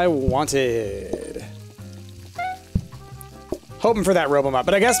what I wanted. Hoping for that robo-mop,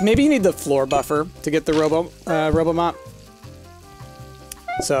 but I guess maybe you need the floor buffer to get the robo-mop.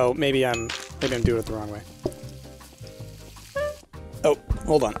 So maybe I'm doing it the wrong way. Oh,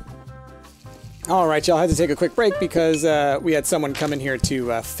 hold on. All right, y'all, had to take a quick break because we had someone come in here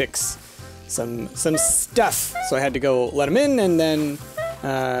to fix some stuff. So I had to go let him in and then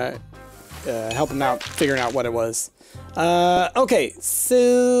help him out figuring out what it was. Okay,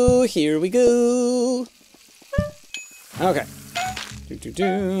 so here we go. Okay. Get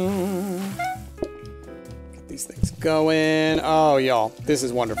these things going. Oh, y'all, this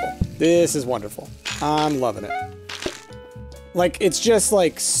is wonderful. This is wonderful. I'm loving it. Like, it's just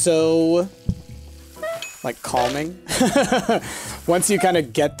like so, like, calming. Once you kind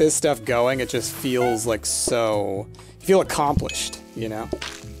of get this stuff going, it just feels like so, you feel accomplished, you know?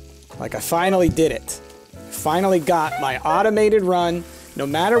 Like, I finally did it. Finally got my automated run. No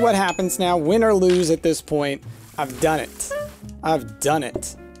matter what happens now, win or lose at this point, I've done it. I've done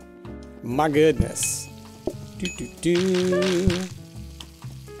it. My goodness.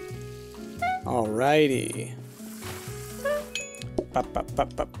 Alrighty. Ba, ba, ba,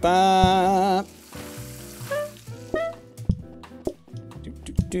 ba, ba.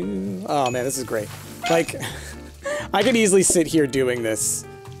 Oh man, this is great. Like, I could easily sit here doing this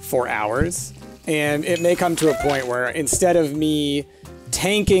for hours, and it may come to a point where instead of me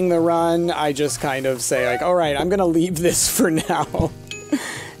tanking the run, I just kind of say like, all right, I'm gonna leave this for now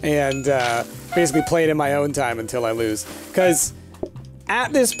and basically play it in my own time until I lose. Because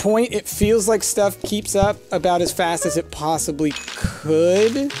at this point, it feels like stuff keeps up about as fast as it possibly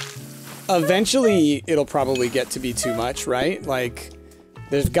could. Eventually, it'll probably get to be too much, right? Like,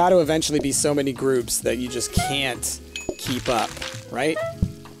 there's got to eventually be so many groups that you just can't keep up, right?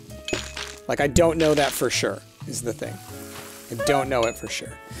 Like, I don't know that for sure, is the thing. I don't know it for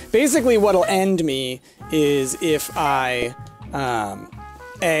sure. Basically, what'll end me is if I,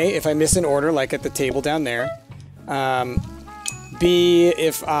 if I miss an order, like at the table down there. B,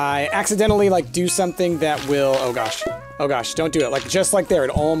 if I accidentally, like, do something that will, oh gosh, don't do it. Like, just like there, it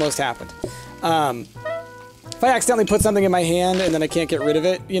almost happened. If I accidentally put something in my hand and then I can't get rid of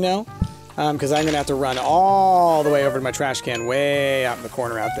it, you know? Because I'm gonna have to run all the way over to my trash can way out in the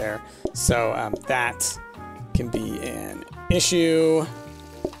corner out there. So, that can be an issue.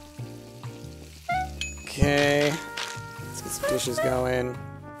 Okay, let's get some dishes going.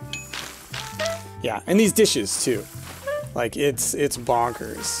 Yeah, and these dishes too. Like, it's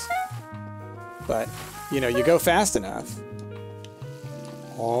bonkers. But, you know, you go fast enough.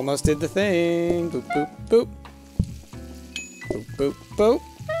 Almost did the thing. Boop, boop, boop. Boop, boop, boop.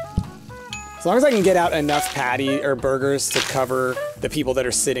 As long as I can get out enough patty or burgers to cover the people that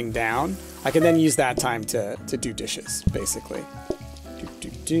are sitting down, I can then use that time to do dishes, basically.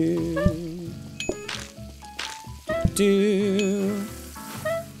 Do.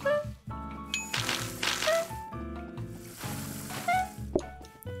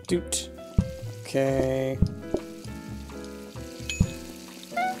 Doot. Okay.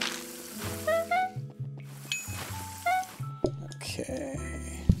 Okay.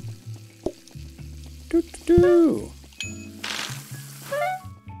 do.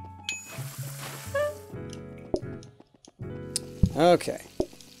 Okay.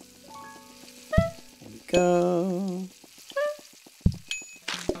 There we go.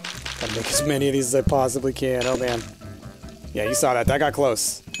 Gotta make as many of these as I possibly can. Oh, man. Yeah, you saw that. That got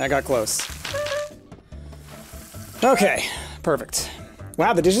close. That got close. Okay. Perfect.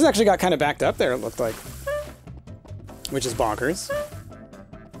 Wow, the dishes actually got kind of backed up there, it looked like. Which is bonkers.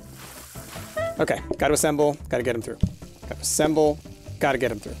 Okay. Gotta assemble. Gotta get him through. Gotta assemble. Gotta get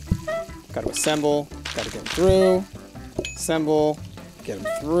him through. Gotta assemble. Gotta get him through. Assemble. Get him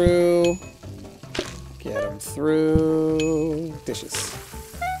through. Get him through. Dishes.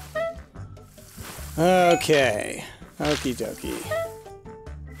 Okay. Okie dokie.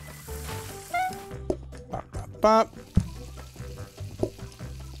 Bop, bop, bop.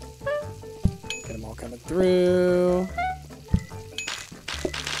 Get them all coming through.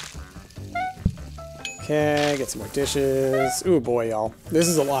 Okay, get some more dishes. Ooh, boy, y'all. This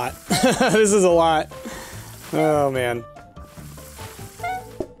is a lot. This is a lot. Oh, man.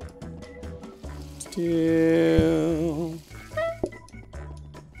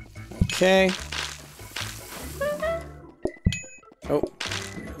 Okay. Oh,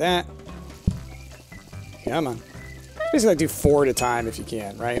 that. Come on. Basically, like, do 4 at a time if you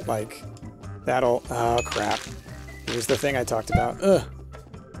can, right? Like, that'll... Oh, crap. Here's the thing I talked about. Ugh.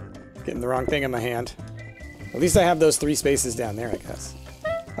 Getting the wrong thing in my hand. At least I have those 3 spaces down there, I guess.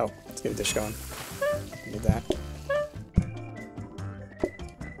 Oh, let's get a dish going. Need that.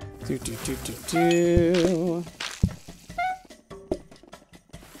 Do.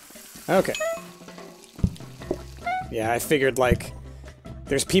 Okay. Yeah, I figured, like,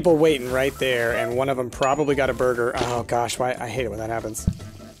 there's people waiting right there, and one of them probably got a burger. Oh, gosh, why? I hate it when that happens.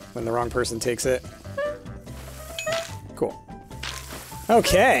 When the wrong person takes it. Cool.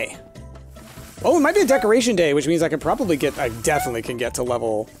 Okay. Oh, it might be a decoration day, which means I can probably get... I definitely can get to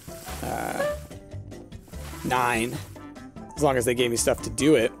level 9. As long as they gave me stuff to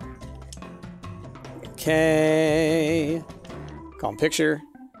do it. Okay. Calm picture.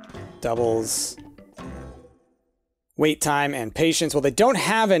 Doubles. Wait time and patience. Well, they don't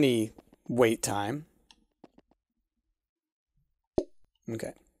have any wait time.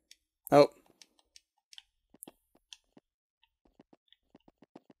 Okay. Oh.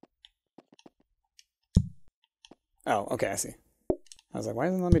 Oh, okay, I see. I was like, why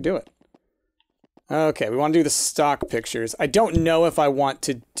doesn't it let me do it? Okay, we want to do the stock pictures. I don't know if I want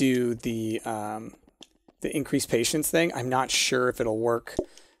to do the increased patience thing. I'm not sure if it'll work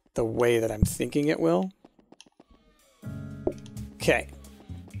the way that I'm thinking it will. Okay.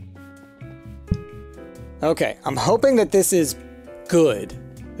 Okay, I'm hoping that this is good,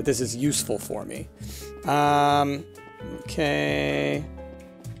 that this is useful for me. Okay.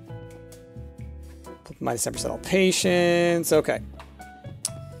 Minus 10% all patience. Okay.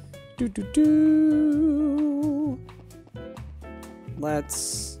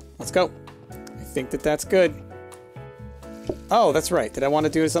 Let's go. I think that that's good. Oh, that's right. Did I want to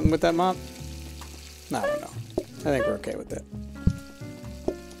do something with that mop? No, I don't know. I think we're okay with it.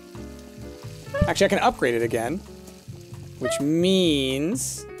 Actually, I can upgrade it again, which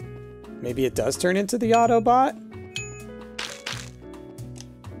means maybe it does turn into the Autobot.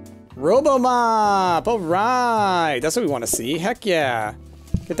 Robomop! Alright! That's what we want to see. Heck yeah!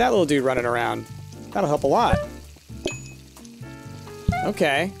 Get that little dude running around. That'll help a lot.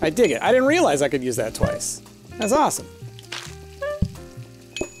 Okay, I dig it. I didn't realize I could use that twice. That's awesome.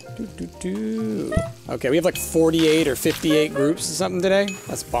 Okay, we have like 48 or 58 groups or something today.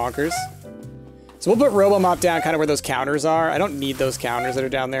 That's bonkers. So we'll put Robomop down kind of where those counters are. I don't need those counters that are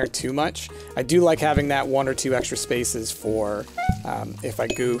down there too much. I do like having that 1 or 2 extra spaces for if I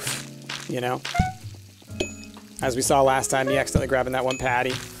goof, you know? As we saw last time, me accidentally grabbing that one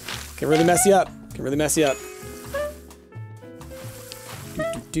patty. Can really mess you up. Can really mess you up.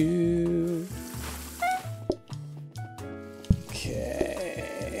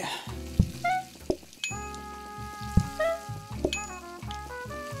 Okay.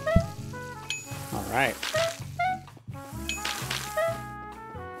 All right.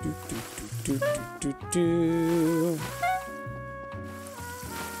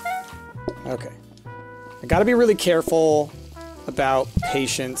 Okay. I gotta be really careful about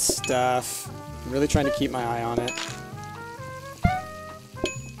patience stuff. I'm really trying to keep my eye on it.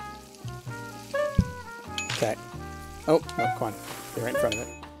 Okay. Oh, no, come on. Get right in front of it.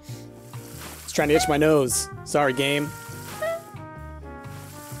 It's trying to itch my nose. Sorry, game.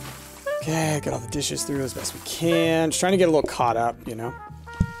 Okay, get all the dishes through as best we can. Just trying to get a little caught up, you know?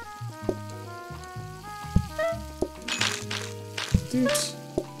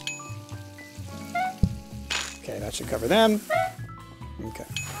 Okay, that should cover them. Okay.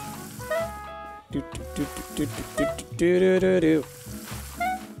 Do, do, do, do, do, do, do, do, do.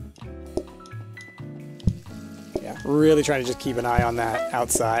 Yeah, really trying to just keep an eye on that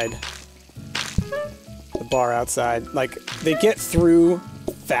outside. The bar outside. Like, they get through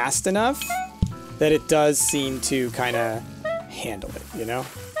fast enough that it does seem to kind of handle it, you know?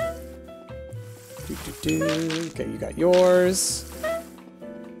 Do, do, do. Okay, you got yours.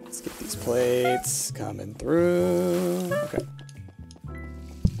 Let's get these plates coming through. Okay.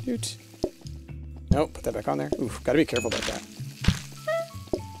 Doot. Nope, put that back on there. Ooh, gotta be careful about that.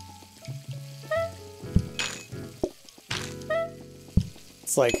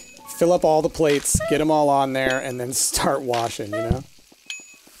 It's like, fill up all the plates, get them all on there, and then start washing, you know?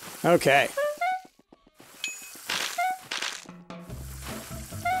 Okay.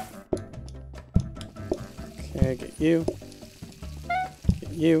 Okay, get you.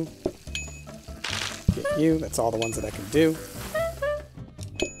 Get you. Get you. That's all the ones that I can do.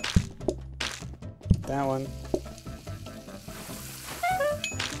 That one.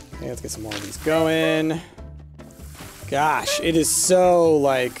 Okay, let's get some more of these going. Gosh, it is so,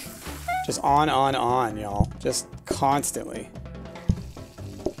 like, just on, y'all. Just constantly.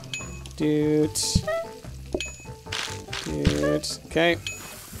 Doot. Doot. Okay.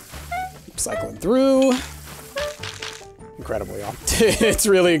 Keep cycling through. Incredible, y'all. It's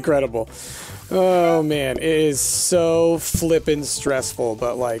really incredible. Oh, man. It is so flippin' stressful,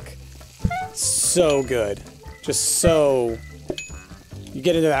 but, like, so good. Just so... You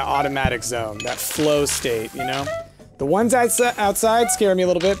get into that automatic zone, that flow state, you know? The ones outside scare me a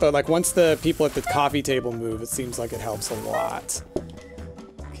little bit, but like once the people at the coffee table move, it seems like it helps a lot.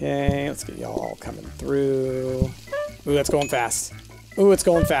 Okay, let's get y'all coming through. Ooh, that's going fast. Ooh, it's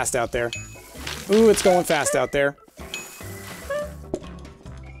going fast out there. Ooh, it's going fast out there.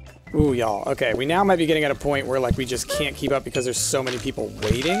 Ooh, y'all. Okay, we now might be getting at a point where like we just can't keep up because there's so many people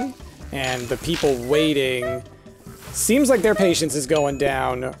waiting. And the people waiting... Seems like their patience is going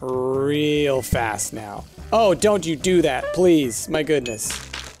down real fast now. Oh, don't you do that, please. My goodness.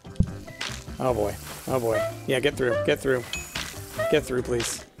 Oh boy. Oh boy. Yeah, get through. Get through. Get through,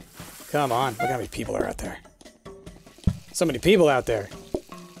 please. Come on. Look how many people are out there. So many people out there.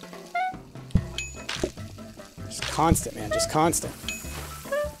 Just constant, man. Just constant.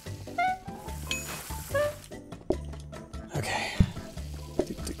 Okay.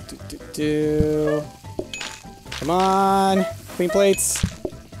 Do. Come on. Clean plates.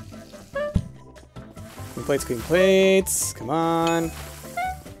 Clean plates, clean plates. Come on.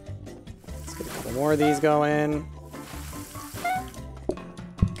 Let's get a couple more of these going.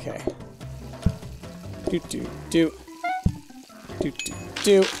 Okay. Do, do, do. Do, do,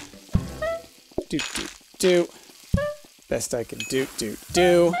 do. Do, do, do. Best I can do, do,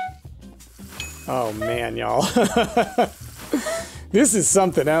 do. Oh, man, y'all. This is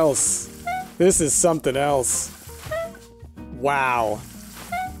something else. This is something else. Wow.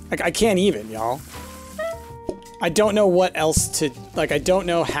 Like, I can't even, y'all. I don't know what else to... Like, I don't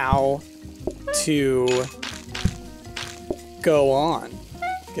know how to go on.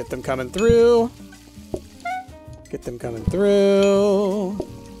 Get them coming through. Get them coming through.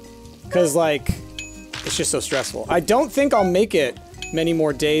 Because, like, it's just so stressful. I don't think I'll make it many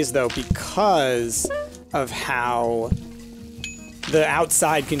more days, though, because of how the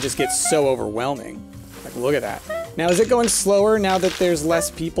outside can just get so overwhelming. Like, look at that. Now, is it going slower now that there's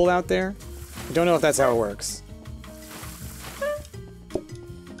less people out there? I don't know if that's how it works.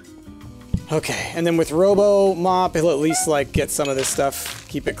 Okay, and then with Robo Mop, he'll at least, like, get some of this stuff,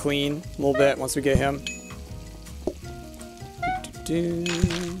 keep it clean a little bit once we get him.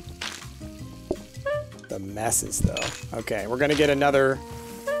 The messes, though. Okay, we're gonna get another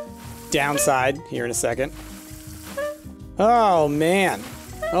downside here in a second. Oh, man.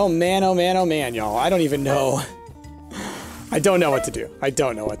 Oh, man, oh, man, oh, man, y'all. I don't even know. I don't know what to do. I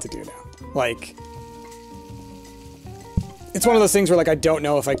don't know what to do now. Like, it's one of those things where, like, I don't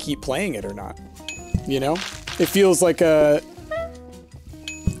know if I keep playing it or not. You know? It feels like a...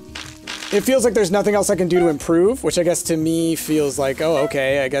 It feels like there's nothing else I can do to improve, which I guess to me feels like, oh,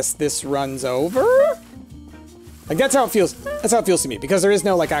 okay, I guess this runs over? Like, that's how it feels. That's how it feels to me, because there is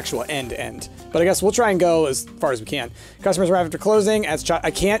no, like, actual end. But I guess we'll try and go as far as we can. Customers arrive after closing.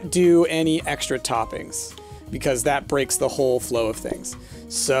 I can't do any extra toppings, because that breaks the whole flow of things.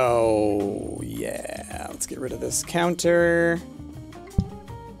 So, yeah. Let's get rid of this counter.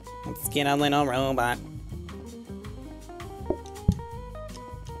 Let's get a little robot.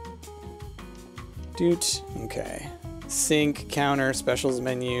 Doot. Okay. Sync, counter, specials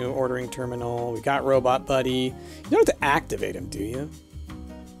menu, ordering terminal. We got Robot Buddy. You don't have to activate him, do you?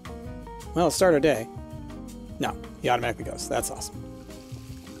 Well, let's start our day. No, he automatically goes. That's awesome.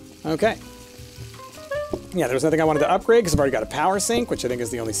 Okay. Yeah, there was nothing I wanted to upgrade because I've already got a power sink, which I think is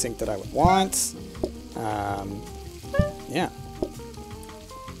the only sink that I would want. Yeah.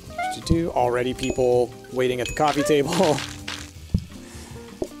 Already people waiting at the coffee table.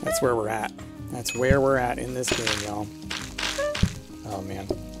 That's where we're at. That's where we're at in this game, y'all. Oh, man.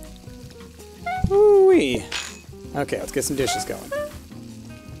 Woo-wee. Okay, let's get some dishes going.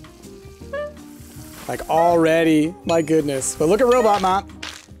 Like, already. My goodness. But look at Robot Mop.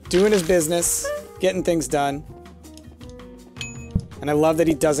 Doing his business. Getting things done. And I love that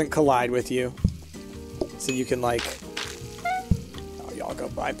he doesn't collide with you. So you can, like... Oh, y'all go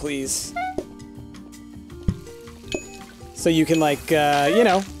by, please. So you can, like, you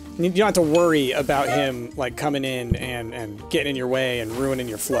know... You don't have to worry about him, like, coming in and getting in your way and ruining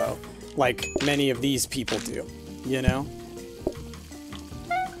your flow. Like many of these people do, you know?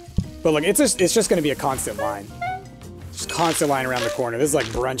 But look, it's just going to be a constant line. Just constant line around the corner. This is like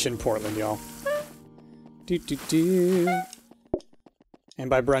brunch in Portland, y'all. And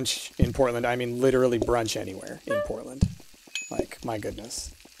by brunch in Portland, I mean literally brunch anywhere in Portland. Like, my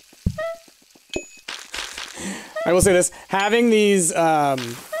goodness. I will say this. Having these,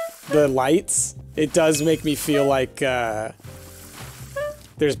 the lights, it does make me feel like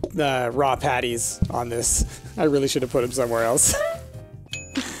there's raw patties on this. I really should have put them somewhere else.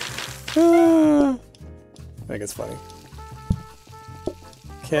 I think it's funny.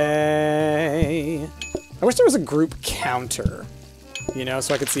 Okay. I wish there was a group counter, you know,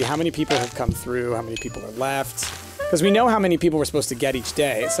 so I could see how many people have come through, how many people are left. Because we know how many people we're supposed to get each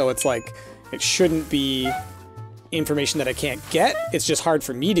day, so it's like, it shouldn't be information that I can't get. It's just hard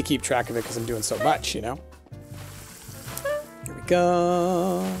for me to keep track of it because I'm doing so much, you know? Here we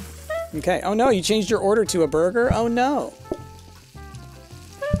go. Okay. Oh no, you changed your order to a burger? Oh no.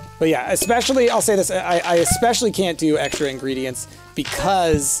 But yeah, especially, I'll say this, I especially can't do extra ingredients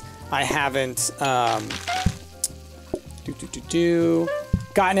because I haven't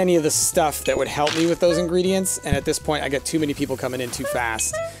gotten any of the stuff that would help me with those ingredients. And at this point, I get too many people coming in too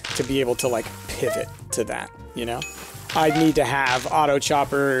fast to be able to like pivot to that, you know? I'd need to have auto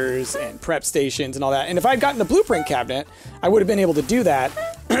choppers and prep stations and all that. And if I'd gotten the blueprint cabinet, I would have been able to do that.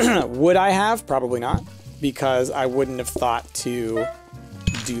 Would I have? Probably not, because I wouldn't have thought to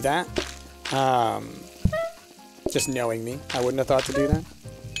do that. Just knowing me, I wouldn't have thought to do that.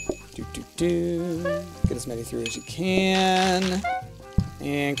 Get as many through as you can.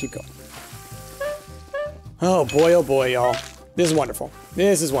 And keep going. Oh boy, y'all. This is wonderful.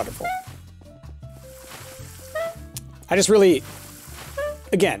 This is wonderful. I just really,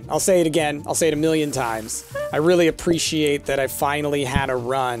 again, I'll say it again, I'll say it a million times. I really appreciate that I finally had a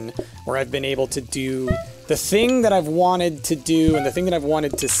run where I've been able to do the thing that I've wanted to do and the thing that I've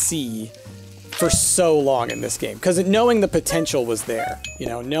wanted to see for so long in this game. Because knowing the potential was there, you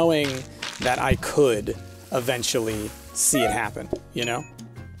know, knowing that I could eventually see it happen, you know?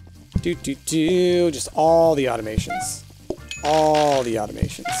 Just all the automations. All the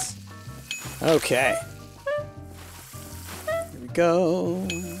automations. Okay. Go.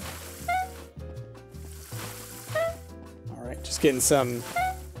 All right, just getting some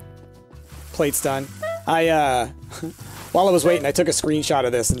plates done. While I was waiting, I took a screenshot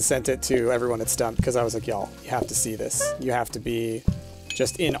of this and sent it to everyone at Stumpt because I was like, y'all, you have to see this. You have to be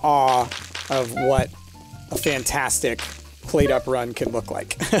just in awe of what a fantastic plate up run can look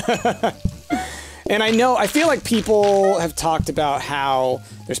like. And I feel like people have talked about how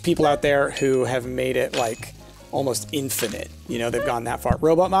there's people out there who have made it like almost infinite. You know, they've gone that far.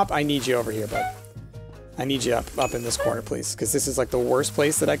 Robot Mop, I need you over here, bud. I need you up in this corner, please, because this is like the worst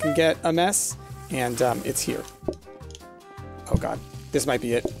place that I can get a mess, and it's here. Oh god, this might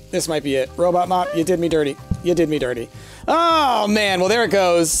be it. This might be it. Robot Mop, you did me dirty. You did me dirty. Oh man, well there it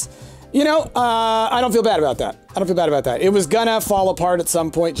goes. You know, I don't feel bad about that. I don't feel bad about that. It was gonna fall apart at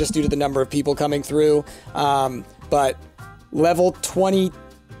some point just due to the number of people coming through, but level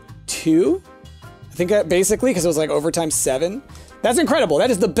 22? I think basically, because it was like overtime 7. That's incredible.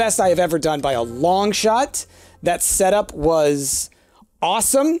 That is the best I have ever done by a long shot. That setup was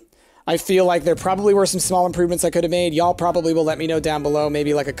awesome. I feel like there probably were some small improvements I could have made. Y'all probably will let me know down below.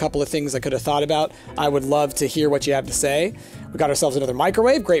 Maybe like a couple of things I could have thought about. I would love to hear what you have to say. We got ourselves another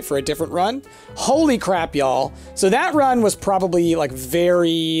microwave. Great for a different run. Holy crap, y'all. So that run was probably like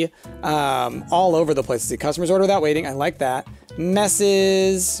very all over the place. See, customers order without waiting. I like that.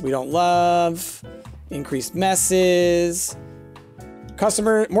 Messes. We don't love. Increased messes.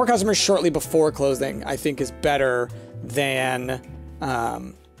 More customers shortly before closing, I think, is better than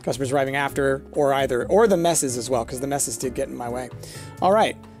customers arriving after, or the messes as well, because the messes did get in my way. All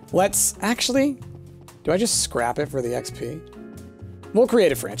right, let's actually, Do I just scrap it for the XP? We'll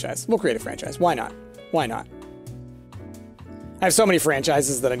create a franchise. We'll create a franchise. Why not? Why not? I have so many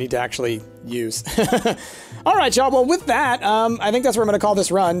franchises that I need to actually use. All right, y'all. Well, with that, I think that's where I'm going to call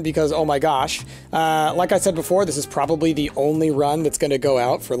this run because, oh my gosh. Like I said before, this is probably the only run that's going to go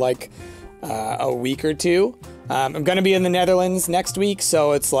out for like a week or two. I'm going to be in the Netherlands next week,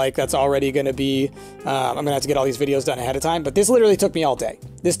 so it's like that's already going to be, I'm going to have to get all these videos done ahead of time, but this literally took me all day.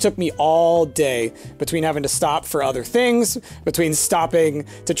 This took me all day between having to stop for other things, between stopping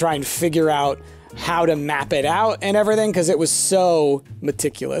to try and figure out how to map it out and everything, because it was so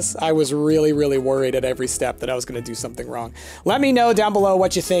meticulous. I was really, really worried at every step that I was going to do something wrong. Let me know down below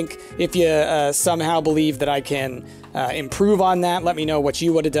what you think. If you somehow believe that I can improve on that, let me know what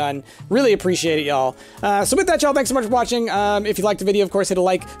you would have done. Really appreciate it, y'all. So with that, y'all, thanks so much for watching. If you liked the video, of course, hit a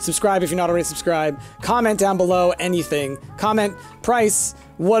like, subscribe if you're not already subscribed, comment down below anything, comment price.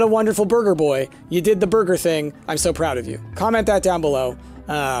 What a wonderful burger boy. You did the burger thing. I'm so proud of you. Comment that down below.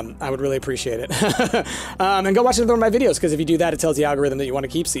 I would really appreciate it. And go watch another one of my videos, because if you do that, it tells the algorithm that you want to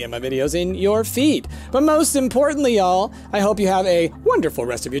keep seeing my videos in your feed. But most importantly, y'all, I hope you have a wonderful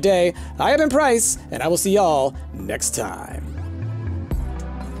rest of your day. I have been Price, and I will see y'all next time.